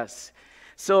 Oh, yes.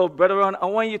 So, Brother Ron, I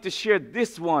want you to share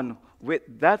this one with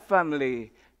that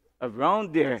family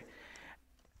around there.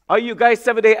 Are you guys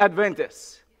Seventh-day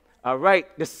Adventists? All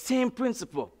right. The same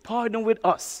principle. Pardon with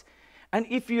us. And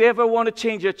if you ever want to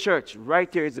change your church,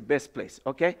 right here is the best place,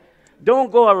 okay?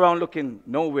 Don't go around looking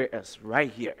nowhere else.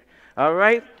 Right here. All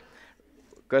right?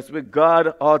 Because with God,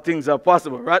 all things are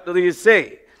possible. Right? What do you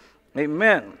say?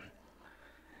 Amen.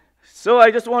 So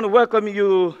I just want to welcome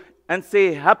you and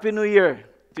say Happy New Year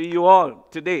to you all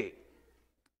today.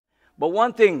 But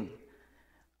one thing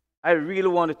I really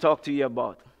want to talk to you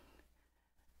about.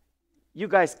 You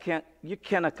guys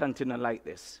cannot continue like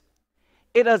this.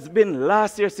 It has been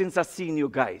last year since I've seen you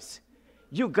guys.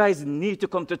 You guys need to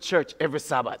come to church every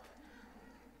Sabbath.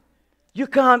 You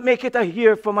can't make it a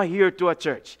year from a year to a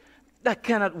church. That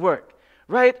cannot work,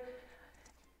 right?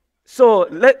 So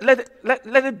let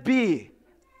it be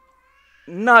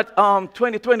not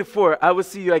 2024, I will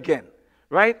see you again,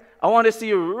 right? I want to see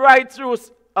you right through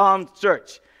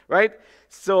church, right?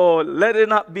 So let it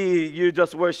not be you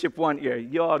just worship one year.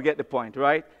 You all get the point,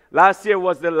 right? Last year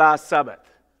was the last Sabbath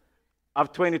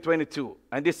of 2022,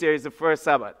 and this year is the first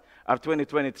Sabbath of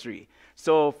 2023.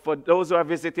 So for those who are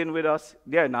visiting with us,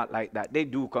 they're not like that. They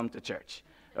do come to church,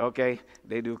 okay?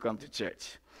 They do come to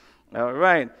church. All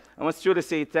right. I want you to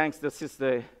say thanks to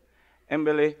Sister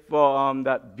Emily for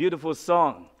that beautiful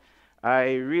song.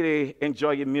 I really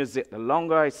enjoy your music. The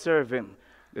longer I serve him,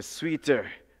 the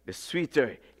sweeter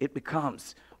it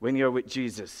becomes when you're with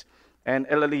Jesus. And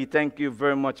Ella Lee, thank you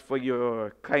very much for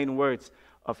your kind words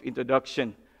of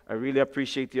introduction. I really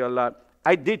appreciate you a lot.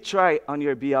 I did try on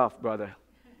your behalf, brother.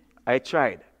 I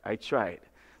tried.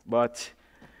 But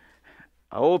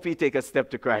I hope you take a step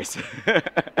to Christ.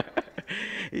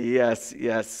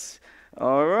 Yes.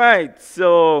 All right.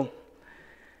 So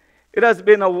it has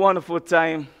been a wonderful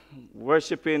time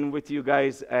worshiping with you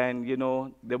guys. And, you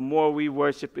know, the more we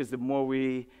worship is the more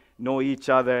we know each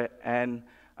other. And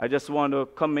I just want to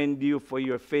commend you for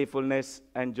your faithfulness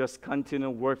and just continue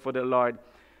to work for the Lord.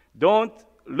 Don't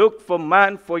look for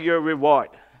man for your reward.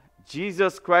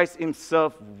 Jesus Christ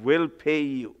himself will pay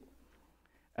you.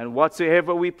 And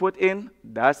whatsoever we put in,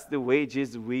 that's the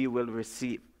wages we will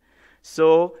receive.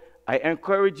 So I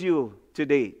encourage you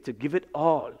today to give it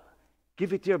all.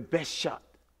 Give it your best shot.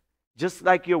 Just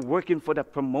like you're working for the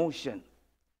promotion.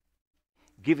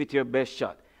 Give it your best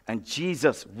shot. And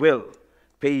Jesus will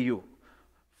pay you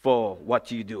for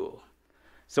what you do.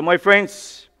 So my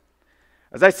friends,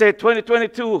 as I said,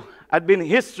 2022 had been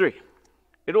history.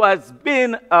 It has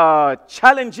been a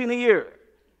challenging year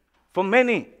for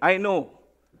many, I know.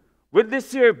 Will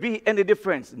this year be any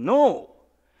difference? No.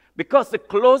 Because the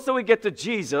closer we get to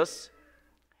Jesus,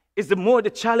 is the more the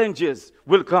challenges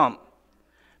will come.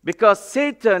 Because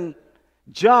Satan's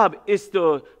job is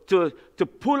to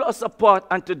pull us apart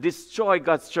and to destroy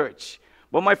God's church.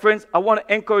 But my friends, I want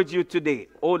to encourage you today.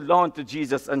 Hold on to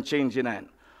Jesus' unchanging hand.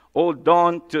 Hold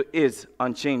on to his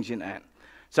unchanging hand.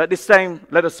 So at this time,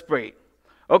 let us pray.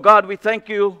 Oh God, we thank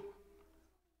you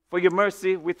for your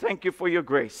mercy. We thank you for your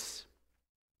grace.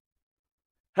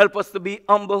 Help us to be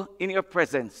humble in your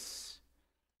presence.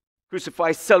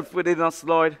 Crucify self within us,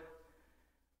 Lord,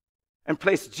 and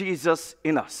place Jesus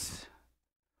in us.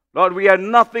 Lord, we are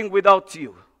nothing without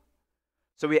you.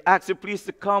 So we ask you please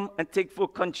to come and take full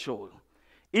control.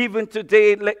 Even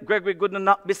today, let Gregory Goodman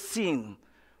not be seen,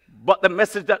 but the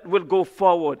message that will go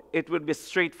forward, it will be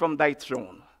straight from thy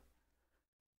throne.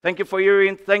 Thank you for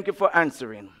hearing. Thank you for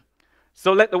answering.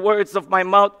 So let the words of my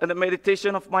mouth and the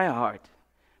meditation of my heart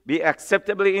be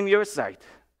acceptably in your sight.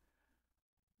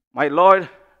 My Lord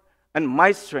and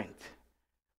my strength,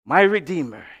 my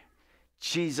Redeemer.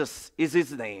 Jesus is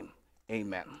his name.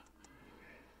 Amen.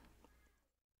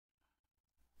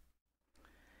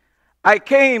 I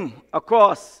came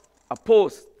across a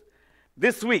post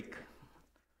this week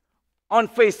on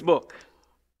Facebook.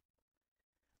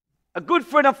 A good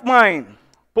friend of mine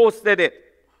posted it.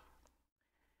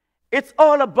 It's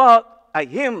all about a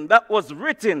hymn that was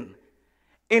written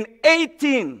in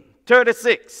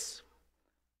 1836,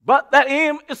 but that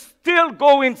hymn is still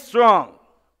going strong.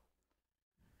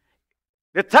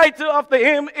 The title of the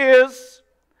hymn is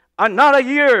 "Another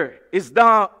Year is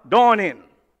Dawning."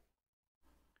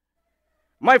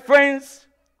 My friends,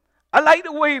 I like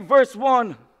the way verse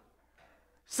 1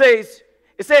 says,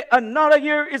 it says, "Another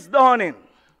year is dawning.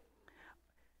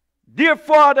 Dear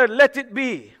Father, let it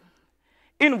be,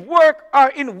 in work or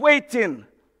in waiting,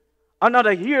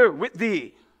 another year with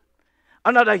thee.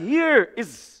 Another year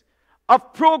is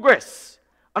of progress,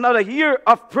 another year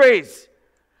of praise,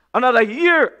 another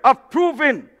year of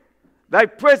proving thy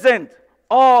present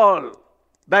all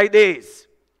thy days."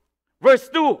 Verse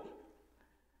 2,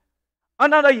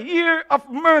 "Another year of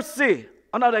mercy,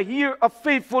 another year of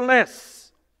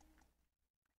faithfulness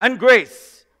and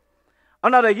grace,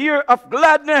 another year of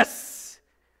gladness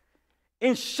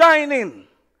in shining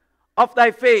of thy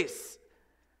face,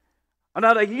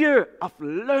 another year of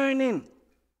learning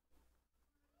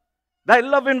thy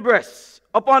loving breast,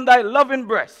 upon thy loving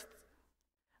breast,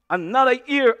 another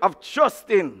year of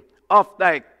trusting of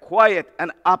thy quiet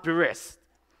and happy rest."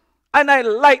 And I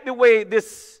like the way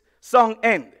this song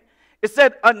ends. It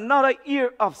said, "Another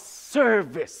year of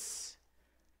service."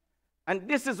 And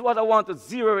this is what I want to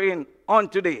zero in on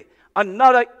today.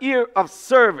 Another year of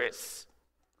service,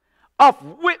 of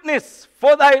witness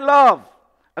for thy love,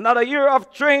 another year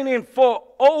of training for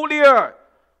holier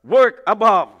work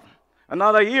above,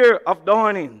 another year of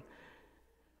dawning.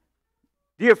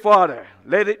 Dear Father,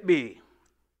 let it be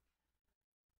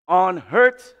on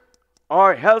earth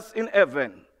or else in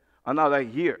heaven, another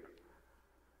year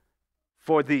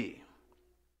for thee.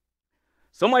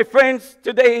 So my friends,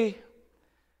 today,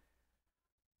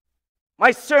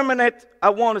 my sermonette, I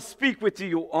want to speak with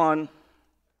you on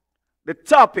the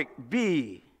topic,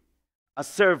 be a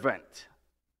servant.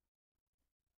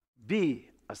 Be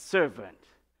a servant.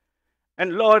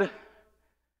 And Lord,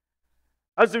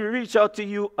 as we reach out to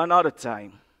you another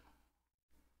time,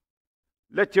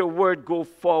 let your word go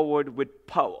forward with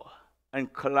power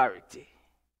and clarity.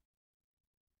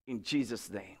 In Jesus'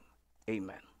 name,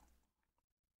 amen.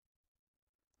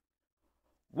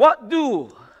 What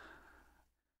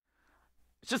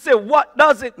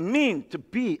does it mean to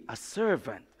be a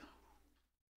servant?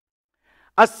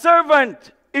 A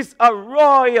servant is a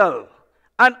loyal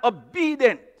and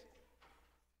obedient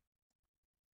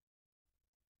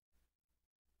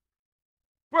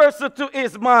person to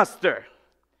his master,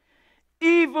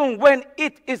 even when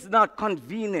it is not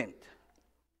convenient.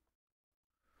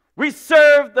 We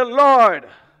serve the Lord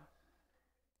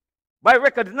by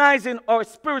recognizing our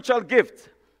spiritual gift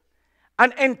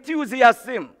and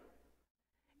enthusiasm,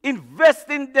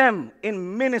 investing them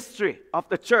in ministry of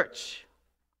the church.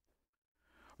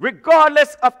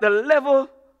 Regardless of the level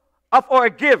of our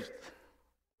gift,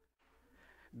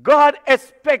 God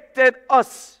expected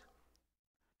us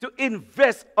to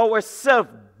invest ourselves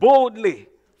boldly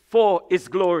for his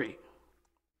glory.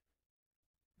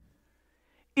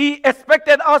 He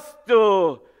expected us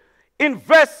to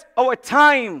invest our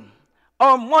time,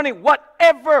 our money,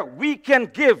 whatever we can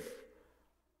give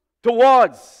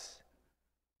towards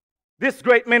this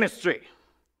great ministry.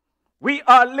 We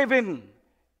are living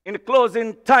in the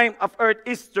closing time of earth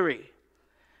history.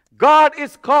 God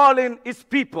is calling his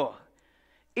people.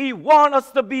 He wants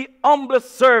us to be humble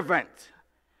servants.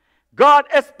 God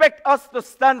expects us to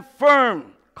stand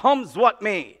firm, comes what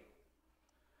may.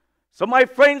 So my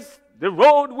friends, the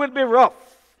road will be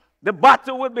rough. The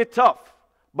battle will be tough.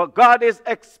 But God is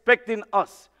expecting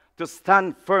us to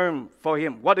stand firm for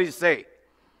him. What do you say?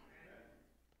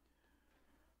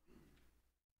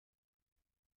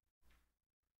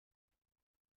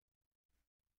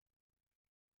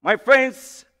 My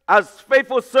friends, as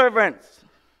faithful servants,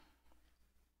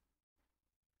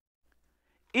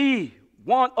 he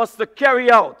wants us to carry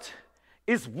out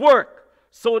his work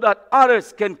so that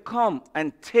others can come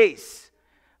and taste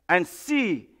and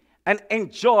see and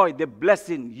enjoy the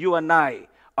blessing you and I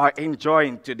are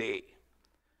enjoying today.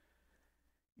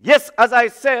 Yes, as I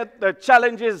said, the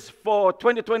challenges for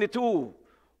 2022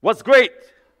 was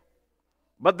great.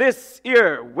 But this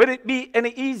year, will it be any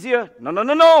easier? No, no,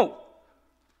 no, no.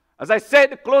 As I said,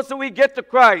 the closer we get to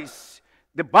Christ,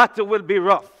 the battle will be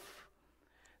rough.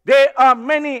 There are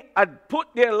many that put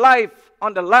their life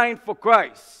on the line for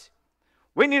Christ.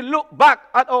 When you look back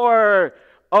at our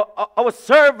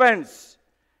servants,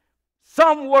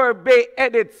 some were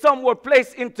beheaded, some were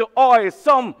placed into oil,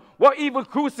 some were even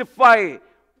crucified.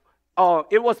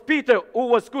 It was Peter who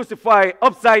was crucified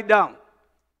upside down.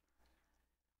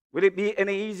 Will it be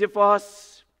any easier for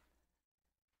us?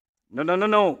 No, no, no,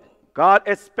 no. God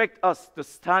expects us to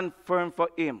stand firm for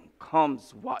him,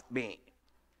 comes what may.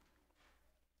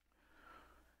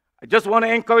 I just want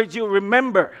to encourage you,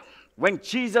 remember, when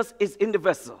Jesus is in the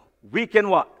vessel, we can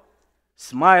what?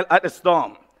 Smile at the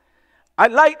storm. I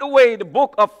like the way the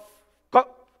book of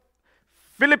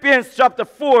Philippians chapter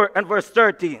 4 and verse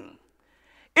 13.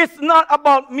 It's not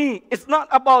about me. It's not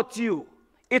about you.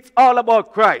 It's all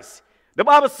about Christ. The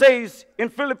Bible says in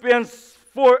Philippians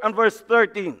 4 and verse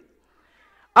 13,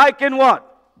 I can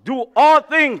what? Do all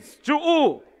things through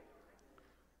who?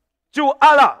 Through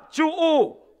Allah. Through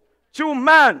who? Through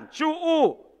man. Through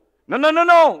who? No, no, no,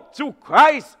 no. Through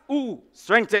Christ who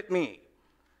strengthened me.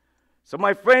 So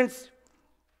my friends,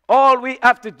 all we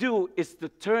have to do is to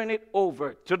turn it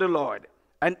over to the Lord,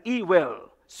 and he will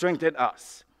strengthen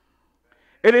us.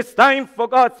 It is time for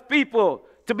God's people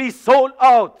to be sold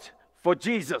out for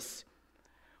Jesus.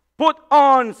 Put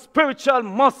on spiritual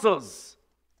muscles.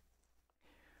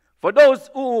 For those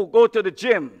who go to the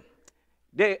gym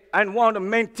and want to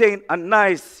maintain a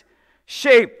nice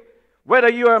shape, whether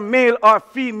you're male or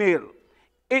female,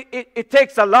 it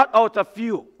takes a lot out of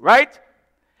you, right?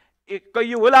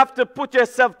 You will have to put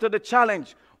yourself to the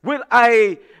challenge. Will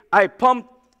I pump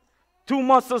 2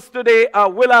 muscles today,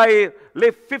 or will I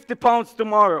lift 50 pounds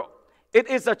tomorrow? It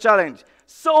is a challenge.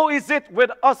 So is it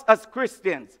with us as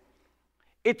Christians.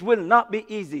 It will not be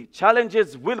easy.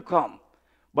 Challenges will come.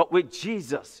 But with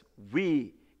Jesus,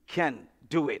 we can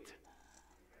do it.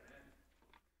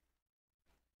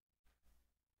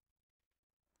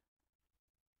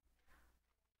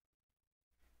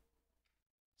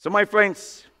 So my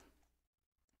friends,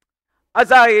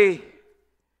 as I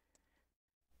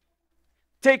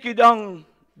take you down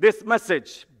this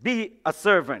message, be a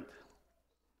servant.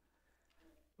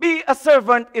 Be a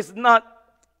servant is not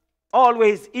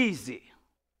always easy.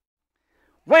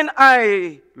 When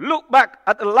I look back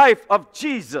at the life of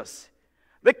Jesus,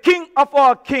 the King of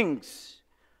all kings,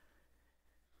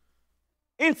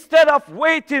 instead of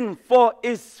waiting for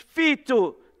his feet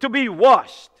to be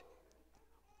washed,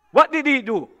 what did he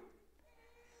do?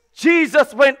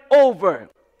 Jesus went over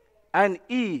and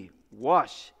he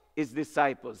washed his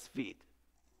disciples' feet.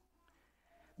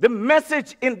 The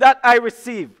message in that I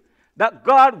received, that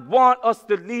God wants us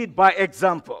to lead by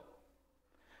example.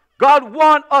 God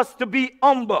wants us to be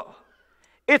humble.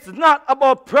 It's not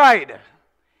about pride.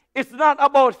 It's not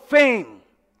about fame.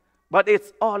 But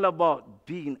it's all about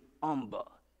being humble.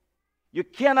 You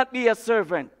cannot be a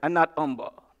servant and not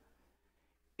humble.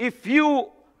 If you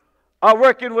are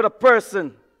working with a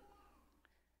person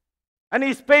and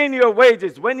he's paying your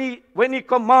wages, when he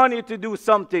commands you to do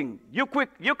something, you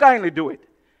kindly do it,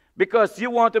 because you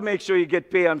want to make sure you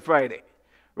get paid on Friday,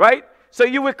 right? So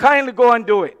you will kindly go and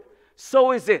do it.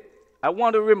 So is it. I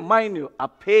want to remind you, a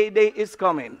payday is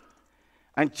coming,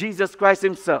 and Jesus Christ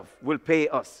himself will pay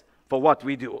us for what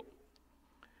we do.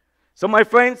 So my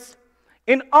friends,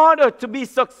 in order to be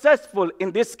successful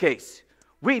in this case,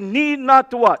 we need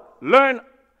not to what?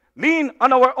 Lean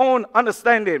on our own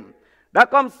understanding. That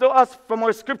comes to us from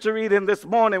our scripture reading this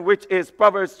morning, which is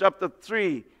Proverbs chapter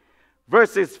 3,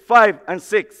 verses 5 and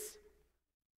 6.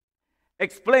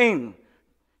 Explain,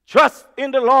 trust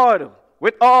in the Lord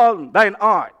with all thine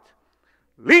heart.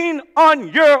 Lean on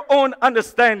your own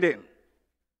understanding.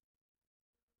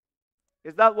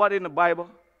 Is that what in the Bible?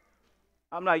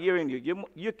 I'm not hearing you.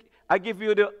 I give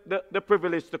you the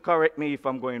privilege to correct me if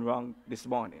I'm going wrong this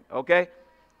morning, okay?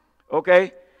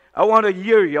 Okay? I want to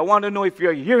hear you. I want to know if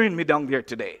you're hearing me down there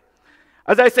today.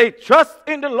 As I say, trust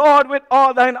in the Lord with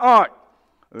all thine heart.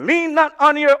 Lean not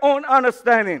on your own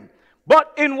understanding,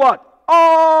 but in what?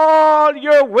 All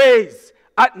your ways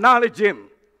acknowledge him.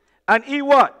 And he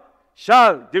what?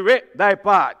 Shall direct thy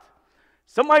path.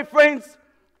 So my friends,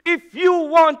 if you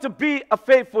want to be a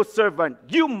faithful servant,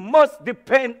 you must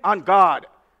depend on God.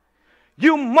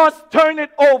 You must turn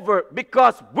it over,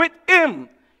 because with him,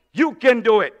 you can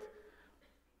do it.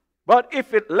 But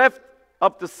if it left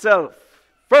up to self,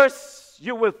 first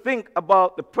you will think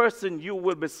about the person you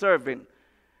will be serving.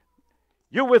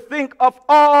 You will think of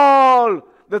all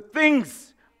the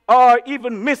things or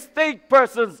even mistake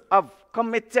persons have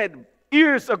committed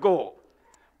years ago.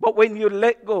 But when you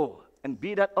let go and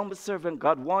be that humble servant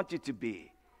God wants you to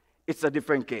be, it's a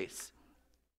different case.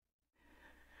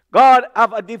 God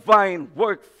have a divine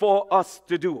work for us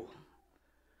to do.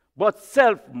 But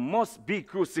self must be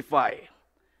crucified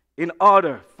in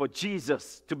order for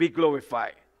Jesus to be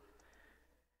glorified.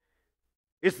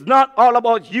 It's not all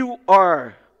about you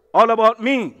or all about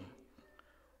me.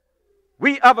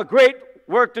 We have a great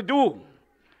work to do,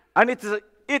 and it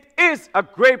is a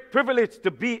great privilege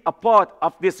to be a part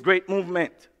of this great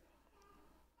movement.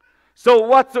 So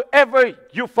whatsoever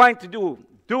you find to do,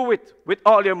 do it with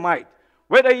all your might.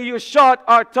 Whether you're short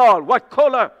or tall, what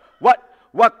color,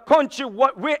 what country,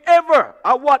 wherever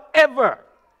or whatever.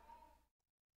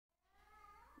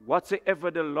 Whatsoever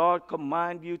the Lord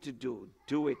command you to do,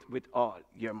 do it with all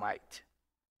your might.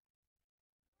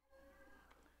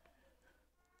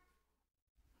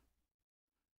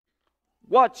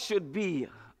 What should be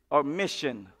our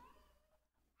mission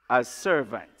as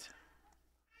servant?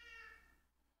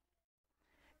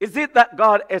 Is it that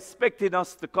God expecting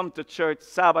us to come to church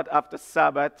Sabbath after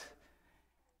Sabbath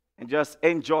and just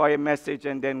enjoy a message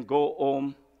and then go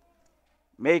home?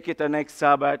 Make it the next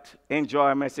Sabbath,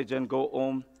 enjoy a message and go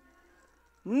home?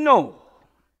 No.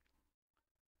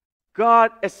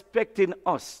 God expecting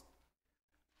us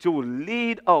to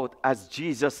lead out as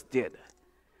Jesus did.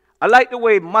 I like the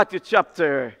way Matthew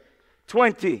chapter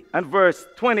 20 and verse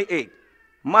 28.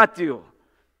 Matthew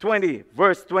 20,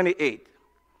 verse 28.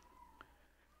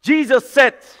 Jesus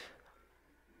set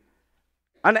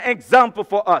an example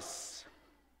for us.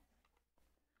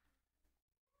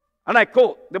 And I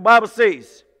quote, the Bible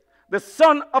says, the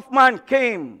Son of Man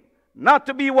came not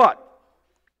to be what?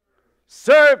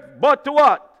 Served, but to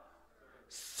what?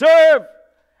 Serve,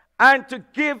 and to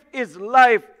give his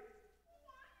life.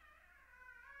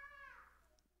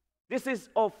 This is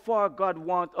how far God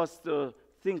wants us to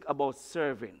think about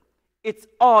serving. It's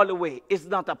all the way. It's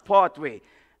not a part way.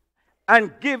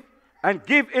 And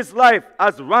give his life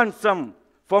as ransom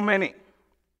for many.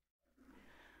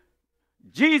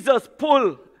 Jesus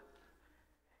pulled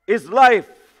his life.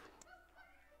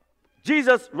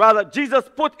 Jesus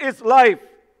put his life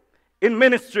in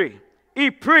ministry.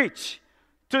 He preached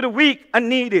to the weak and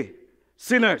needy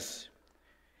sinners.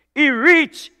 He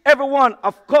reached everyone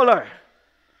of color,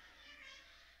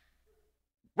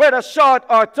 whether short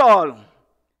or tall.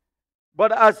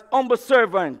 But as humble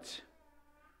servant,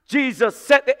 Jesus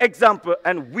set the example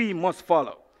and we must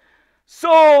follow.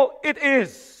 So it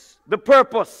is the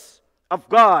purpose of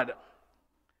God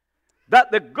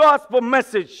that the gospel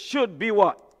message should be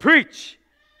what? Preached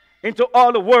into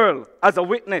all the world as a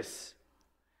witness.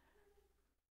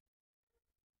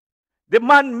 The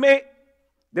mandate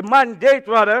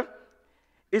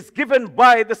is given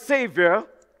by the Savior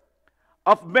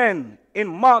of men in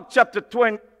Mark chapter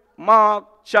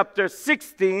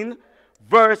 16,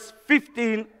 verse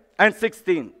 15 and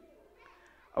 16.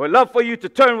 I would love for you to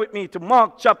turn with me to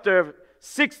Mark chapter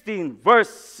 16,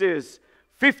 verses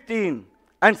 15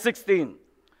 and 16.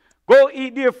 Go ye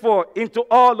therefore into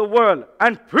all the world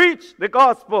and preach the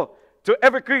gospel to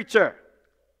every creature.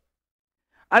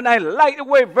 And I like the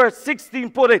way verse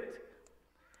 16 put it.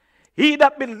 He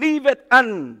that believeth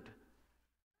and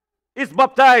is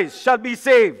baptized shall be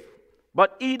saved,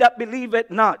 but he that believeth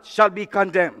not shall be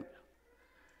condemned.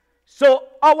 So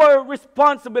our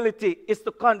responsibility is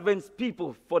to convince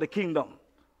people for the kingdom.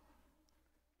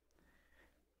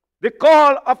 The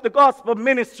call of the gospel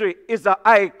ministry is a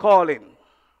high calling.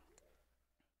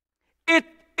 It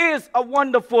is a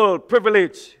wonderful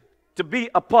privilege to be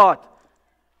a part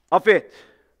of it.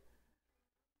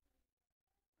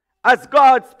 As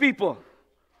God's people,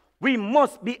 we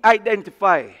must be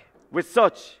identified with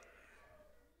such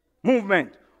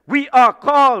movement. We are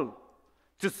called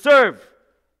to serve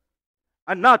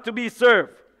and not to be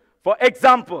served. For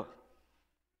example,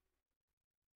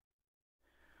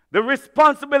 the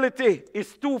responsibility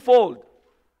is twofold.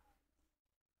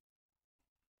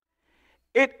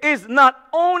 It is not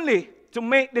only to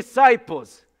make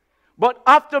disciples, but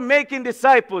after making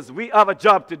disciples, we have a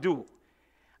job to do.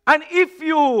 And if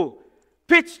you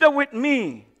picture with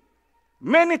me,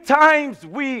 many times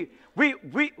we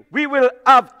will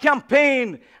have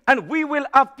campaign and we will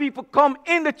have people come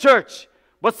in the church,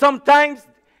 but sometimes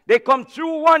they come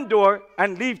through one door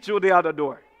and leave through the other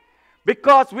door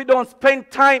because we don't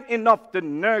spend time enough to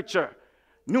nurture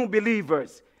new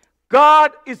believers.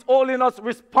 God is holding us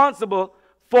responsible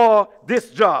for this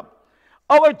job.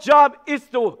 Our job is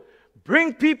to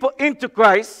bring people into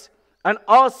Christ and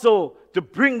also to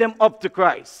bring them up to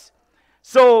Christ.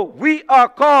 So we are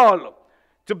called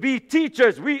to be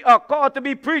teachers. We are called to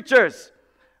be preachers.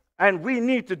 And we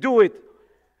need to do it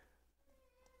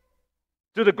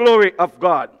to the glory of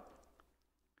God.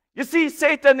 You see,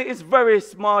 Satan is very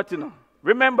smart,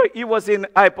 Remember, he was in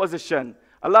high position.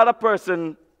 A lot of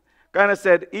person kind of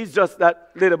said, he's just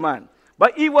that little man.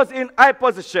 But he was in high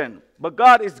position. But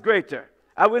God is greater.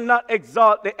 I will not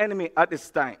exalt the enemy at this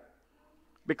time.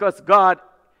 Because God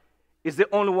is the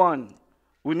only one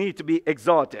who needs to be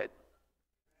exalted.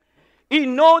 He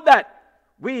knows that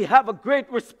we have a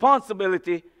great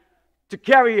responsibility to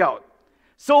carry out.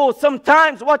 So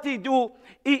sometimes what he do,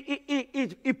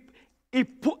 he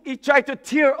try to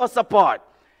tear us apart.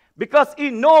 Because he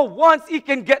know once he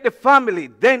can get the family,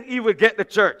 then he will get the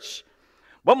church.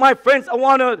 But my friends, I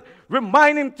want to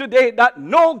remind him today that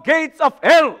no gates of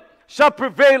hell shall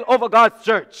prevail over God's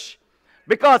church.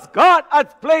 Because God has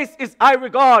placed his high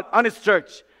regard on his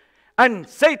church. And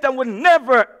Satan will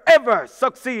never, ever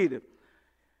succeed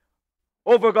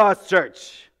over God's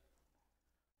church.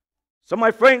 So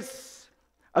my friends,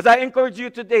 as I encourage you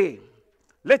today,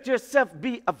 let yourself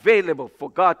be available for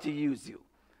God to use you.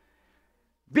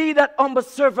 Be that humble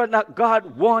servant that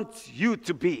God wants you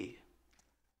to be.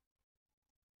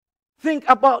 Think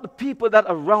about the people that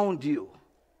are around you.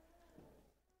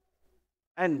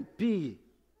 And be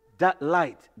that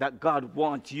light that God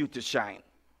wants you to shine.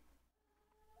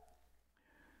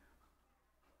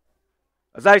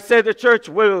 As I said, the church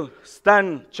will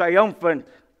stand triumphant.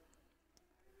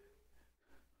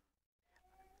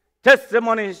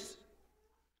 Testimonies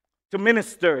to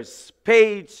ministers,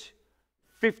 page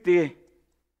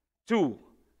 52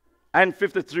 and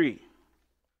 53.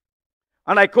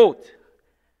 And I quote,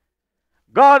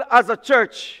 God has a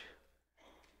church,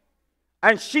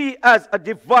 and she has a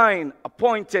divine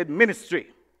appointed ministry.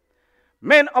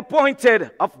 Men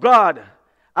appointed of God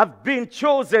have been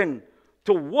chosen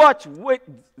to watch with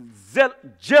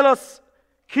jealous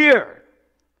care,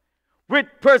 with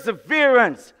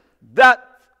perseverance, that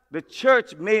the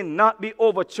church may not be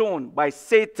overthrown by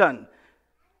Satan's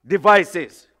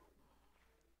devices.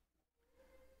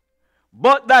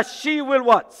 But that she will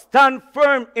what? Stand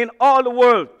firm in all the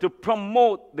world to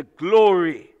promote the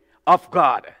glory of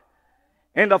God.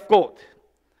 End of quote.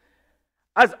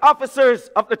 As officers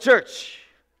of the church,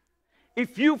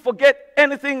 if you forget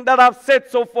anything that I've said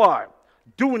so far,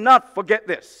 do not forget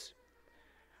this.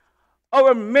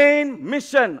 Our main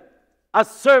mission as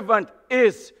servant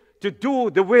is to do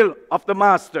the will of the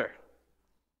Master.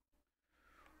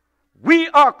 We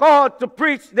are called to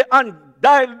preach the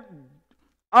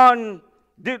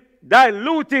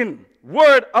undiluting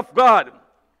word of God.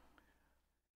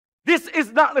 This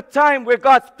is not the time where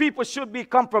God's people should be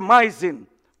compromising,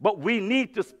 but we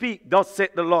need to speak, thus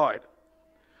saith the Lord.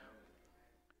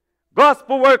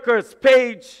 Gospel Workers,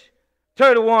 page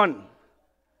 31.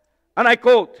 And I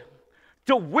quote,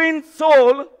 to win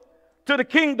soul to the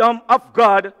kingdom of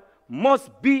God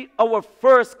must be our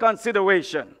first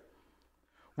consideration.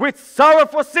 With sorrow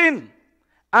for sin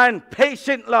and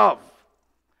patient love.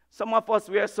 Some of us,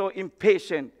 we are so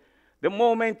impatient. The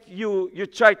moment you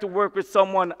try to work with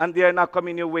someone and they are not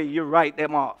coming your way, you write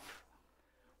them off.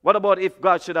 What about if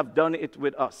God should have done it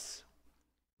with us?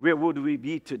 Where would we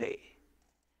be today?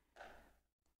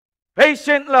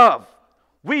 Patient love.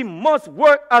 We must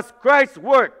work as Christ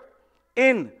worked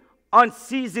in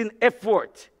unceasing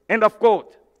effort. End of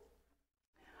quote.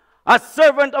 As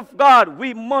servant of God,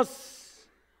 we must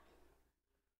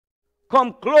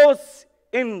come close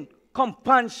in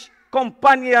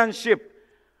companionship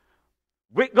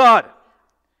with God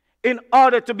in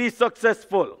order to be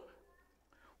successful.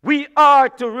 We are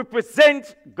to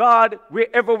represent God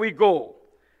wherever we go,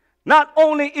 not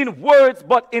only in words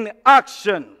but in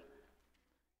action,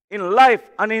 in life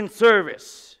and in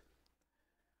service.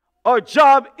 Our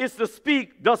job is to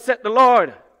speak, thus saith the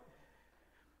Lord.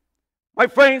 My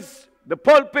friends, the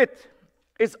pulpit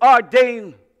is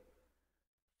ordained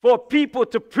for people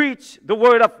to preach the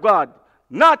word of God,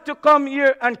 not to come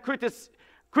here and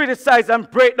criticize and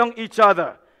break down each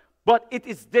other, but it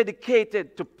is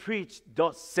dedicated to preach,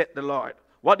 thus saith the Lord.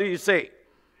 What do you say?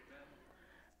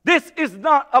 This is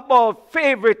not about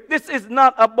favorite. This is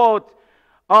not about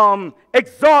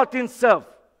exalting self,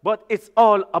 but it's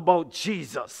all about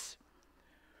Jesus.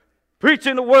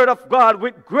 Preaching the word of God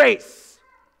with grace.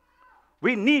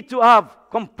 We need to have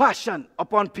compassion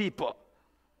upon people.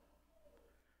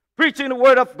 Preaching the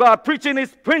word of God, preaching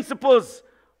his principles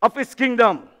of his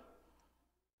kingdom.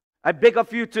 I beg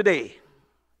of you today,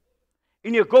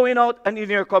 in your going out and in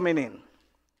your coming in,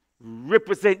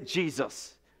 represent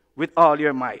Jesus with all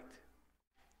your might.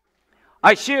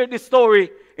 I shared this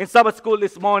story in Sabbath school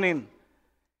this morning,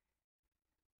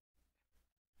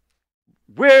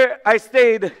 where I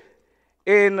stayed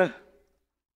in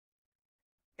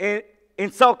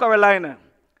South Carolina.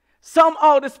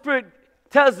 Somehow the Spirit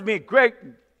tells me, Greg,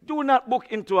 do not book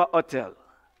into a hotel.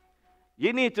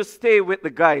 You need to stay with the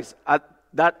guys at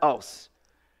that house.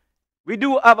 We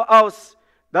do have a house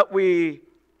that we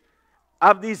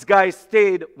have these guys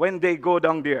stayed when they go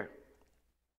down there.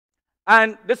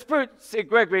 And the Spirit said,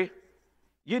 Gregory,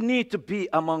 you need to be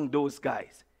among those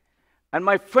guys. And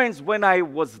my friends, when I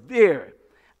was there,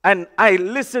 and I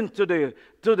listen to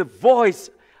the voice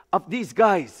of these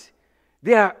guys,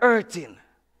 they are hurting.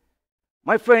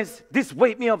 My friends, this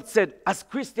wake me up, said, as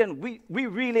Christians, we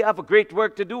really have a great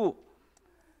work to do.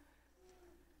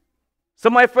 So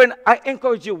my friend, I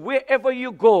encourage you, wherever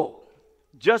you go,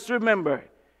 just remember,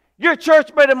 your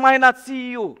church brother might not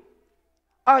see you,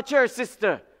 our church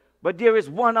sister, but there is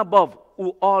one above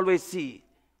who always sees.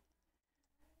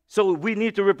 So we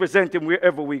need to represent him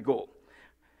wherever we go.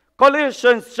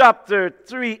 Colossians chapter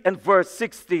 3 and verse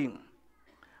 16.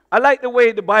 I like the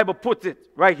way the Bible puts it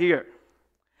right here.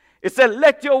 It said,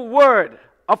 let your word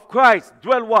of Christ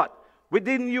dwell what?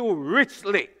 Within you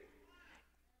richly,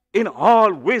 in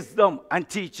all wisdom and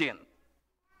teaching,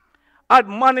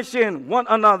 admonishing one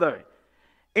another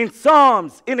in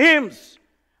psalms, in hymns,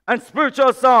 and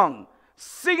spiritual song,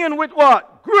 singing with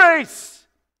what? Grace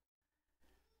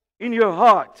in your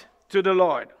heart to the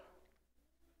Lord.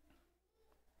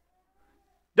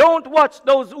 Don't watch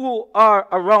those who are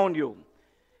around you.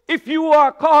 If you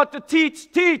are called to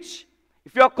teach, teach.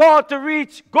 If you're called to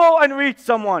reach, go and reach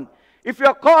someone. If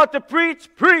you're called to preach,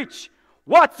 preach.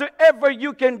 Whatsoever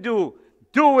you can do,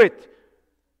 do it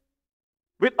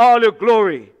with all your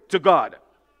glory to God.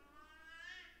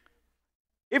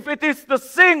 If it is to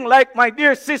sing, like my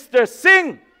dear sister,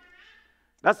 sing.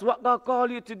 That's what God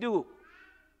called you to do.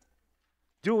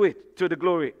 Do it to the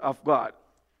glory of God.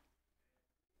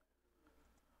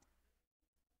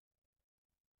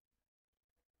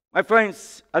 My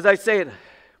friends, as I said,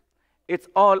 it's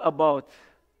all about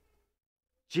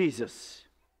Jesus.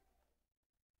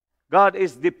 God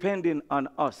is depending on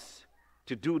us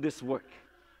to do this work.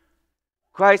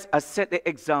 Christ has set the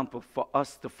example for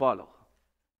us to follow.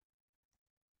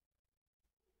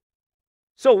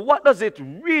 So what does it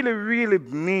really, really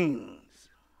mean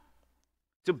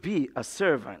to be a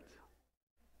servant?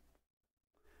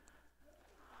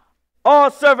 All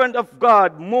servant of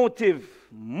God motive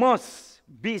must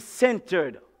be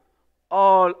centered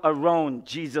all around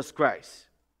Jesus Christ.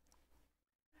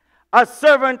 As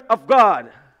servant of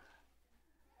God,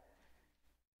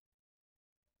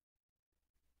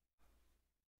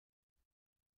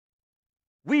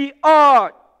 we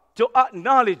are to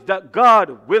acknowledge that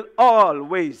God will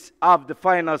always have the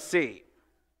final say.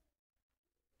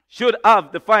 Should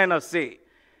have the final say.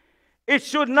 It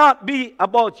should not be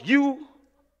about you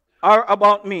or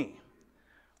about me.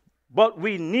 But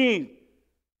we need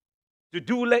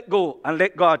to let go and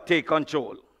let God take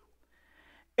control.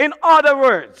 In other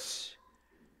words,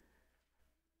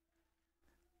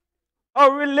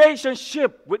 our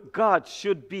relationship with God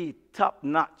should be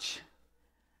top-notch.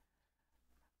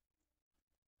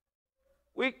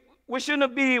 We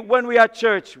shouldn't be, when we are at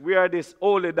church, we are this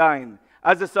holy thine.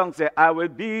 As the song says, I will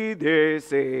be their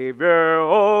Savior,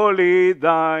 holy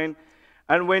thine.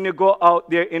 And when you go out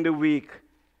there in the week,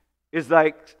 it's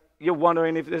like you're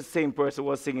wondering if the same person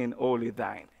was singing holy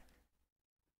thine.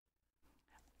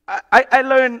 I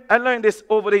learned this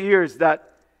over the years,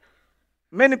 that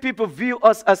many people view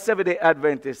us as Seventh-day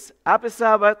Adventists. Happy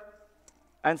Sabbath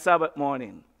and Sabbath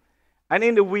morning. And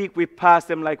in the week, we pass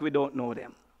them like we don't know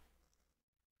them.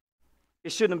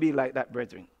 It shouldn't be like that,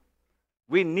 brethren.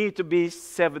 We need to be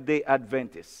Seventh-day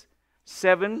Adventists.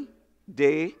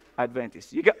 Seventh-day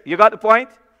Adventists. You got the point?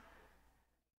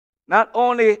 Not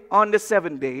only on the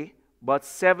seventh day, but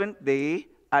Seventh-day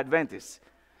Adventists.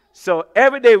 So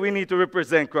every day we need to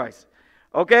represent Christ.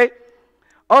 Okay?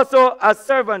 Also, as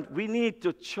servant, we need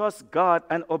to trust God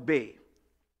and obey.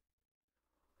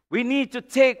 We need to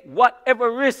take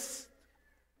whatever risk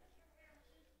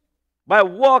by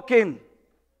walking,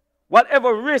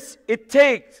 whatever risk it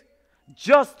takes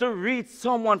just to reach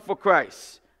someone for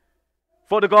Christ,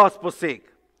 for the gospel's sake.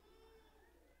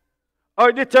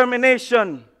 Our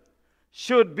determination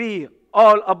should be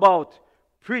all about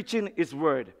preaching His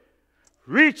word,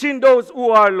 reaching those who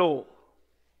are low,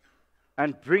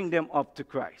 and bring them up to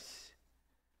Christ.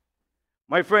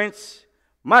 My friends,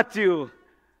 Matthew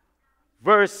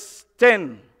verse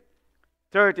 10,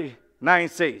 39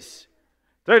 says,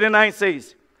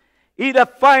 He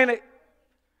that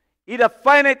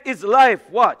findeth his life,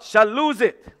 what? Shall lose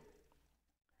it.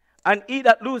 And he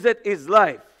that loseth his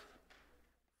life,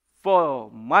 for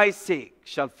my sake,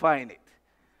 shall find it.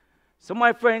 So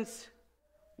my friends,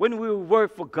 when we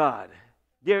work for God,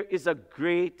 there is a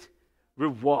great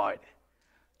reward.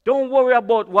 Don't worry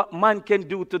about what man can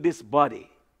do to this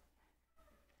body.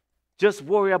 Just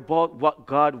worry about what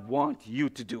God wants you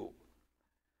to do.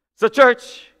 So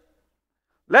church,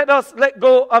 let us let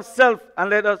go of self and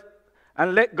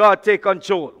let God take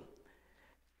control.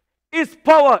 His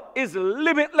power is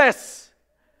limitless.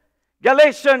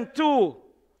 Galatians 2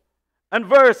 and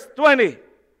verse 20.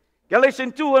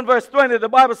 Galatians 2 and verse 20, the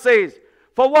Bible says,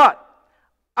 for what?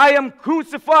 I am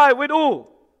crucified with who?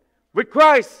 With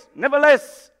Christ.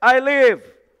 Nevertheless, I live.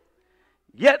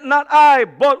 Yet not I,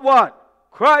 but what?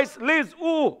 Christ lives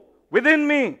who? Within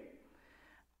me.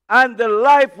 And the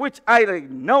life which I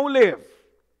now live,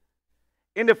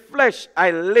 in the flesh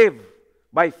I live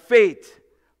by faith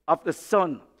of the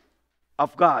Son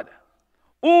of God,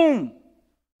 whom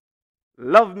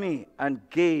loved me and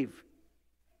gave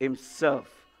himself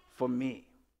for me.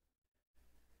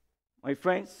 My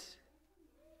friends,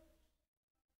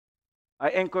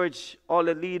 I encourage all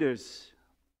the leaders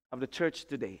of the church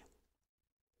today.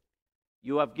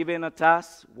 You have given a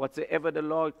task, whatsoever the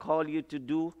Lord called you to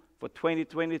do for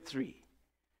 2023.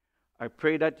 I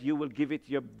pray that you will give it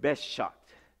your best shot.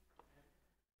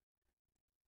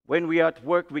 When we are at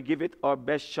work, we give it our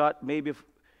best shot, maybe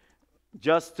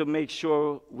just to make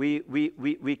sure we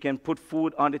can put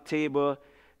food on the table,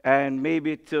 and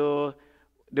maybe the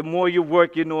more you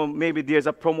work, you know, maybe there's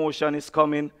a promotion is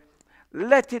coming.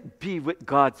 Let it be with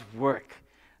God's work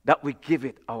that we give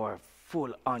it our full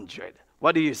 100.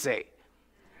 What do you say?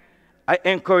 I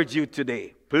encourage you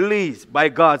today, please, by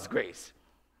God's grace.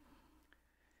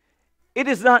 It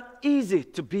is not easy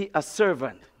to be a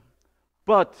servant,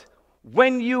 but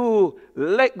when you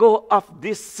let go of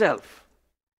this self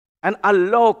and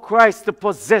allow Christ to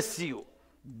possess you,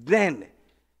 then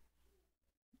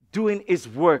doing his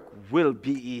work will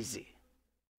be easy.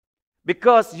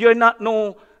 Because you're not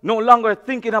no longer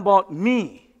thinking about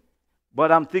me,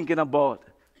 but I'm thinking about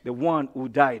the one who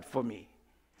died for me.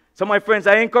 So my friends,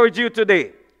 I encourage you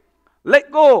today,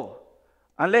 let go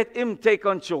and let him take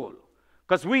control.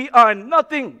 Because we are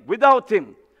nothing without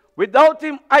him. Without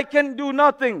him, I can do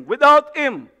nothing. Without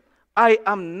him, I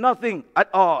am nothing at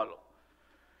all.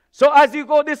 So as you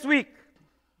go this week,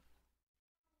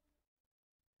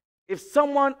 if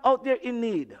someone out there in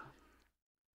need,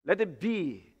 let it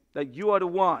be that you are the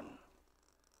one,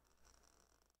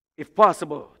 if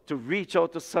possible, to reach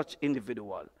out to such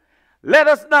individual. Let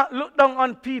us not look down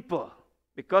on people,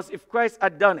 because if Christ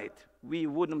had done it, we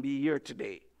wouldn't be here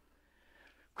today.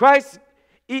 Christ,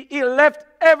 he left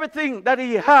everything that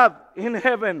he had in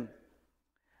heaven,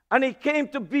 and he came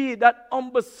to be that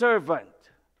humble servant.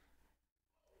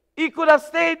 He could have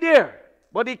stayed there,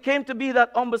 but he came to be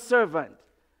that humble servant,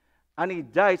 and he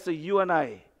died so you and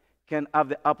I can have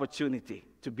the opportunity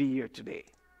to be here today.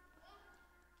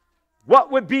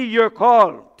 What would be your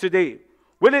call today?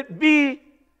 Will it be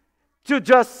to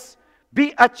just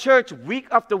be at church week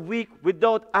after week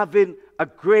without having a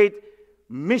great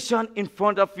mission in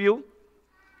front of you?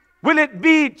 Will it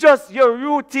be just your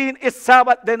routine? It's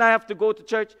Sabbath, then I have to go to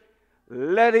church.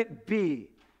 Let it be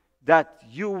that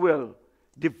you will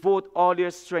devote all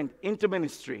your strength into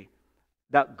ministry,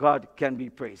 that God can be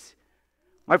praised.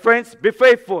 My friends, be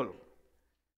faithful.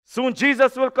 Soon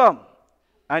Jesus will come,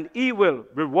 and he will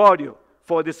reward you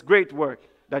for this great work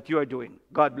that you are doing.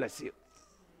 God bless you.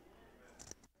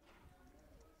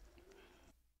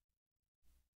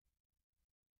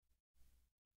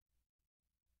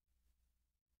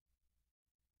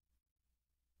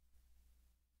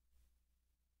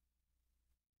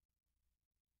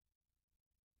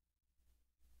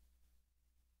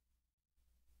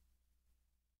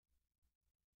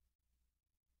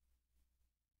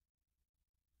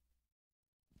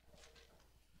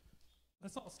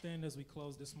 Let's all stand as we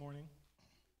close this morning.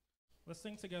 Let's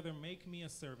sing together, Make Me a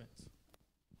Servant.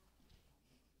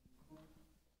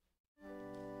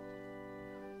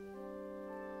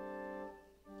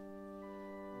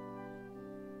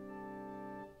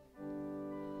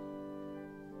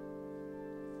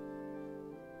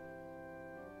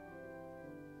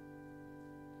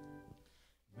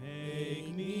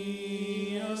 Make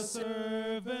me a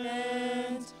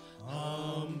servant,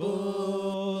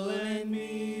 humble and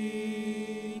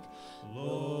meek.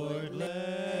 Lord,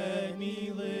 let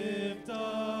me lift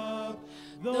up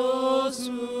those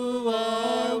who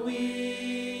are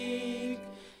weak,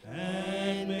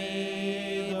 and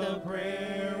may the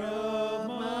prayer of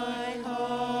my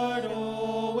heart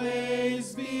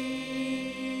always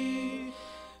be,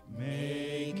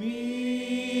 make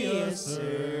me a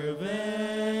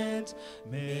servant,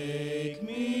 make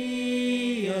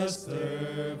me a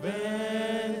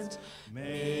servant,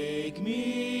 make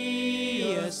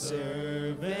me a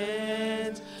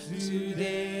servant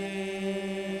today.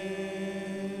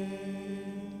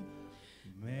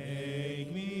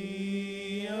 Make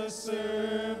me a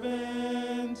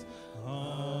servant,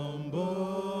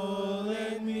 humble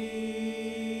and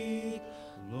meek.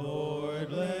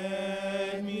 Lord,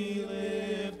 let me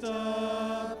lift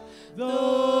up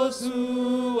those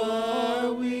who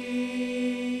are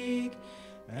weak,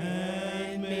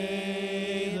 and may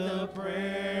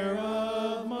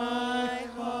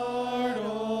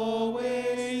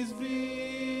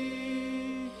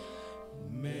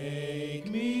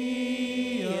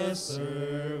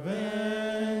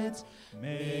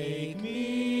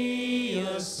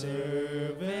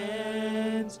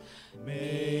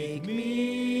Make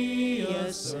me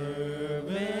a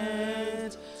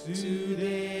servant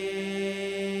today.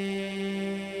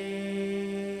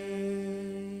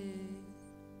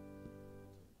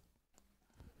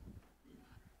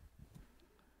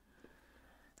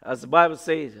 As the Bible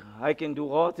says, I can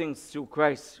do all things through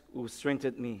Christ who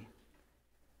strengthened me.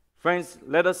 Friends,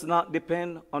 let us not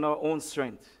depend on our own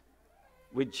strength.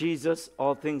 With Jesus,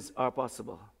 all things are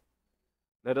possible.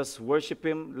 Let us worship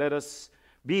him. Let us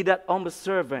be that humble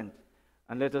servant.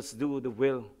 And let us do the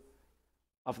will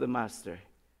of the Master.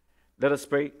 Let us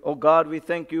pray. Oh God, we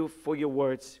thank you for your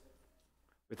words.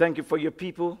 We thank you for your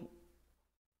people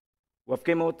who have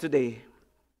come out today.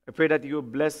 I pray that you will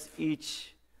bless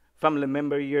each family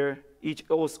member here, each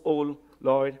household,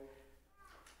 Lord.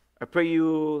 I pray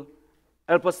you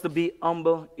help us to be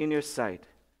humble in your sight.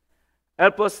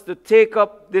 Help us to take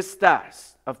up this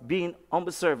task of being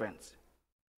humble servants.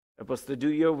 Help us to do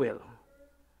your will.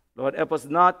 Lord, help us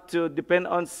not to depend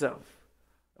on self.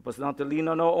 Help us not to lean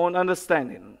on our own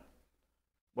understanding.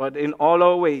 But in all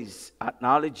our ways,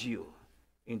 acknowledge you.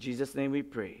 In Jesus' name we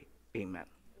pray. Amen.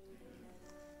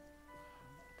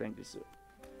 Thank you, sir.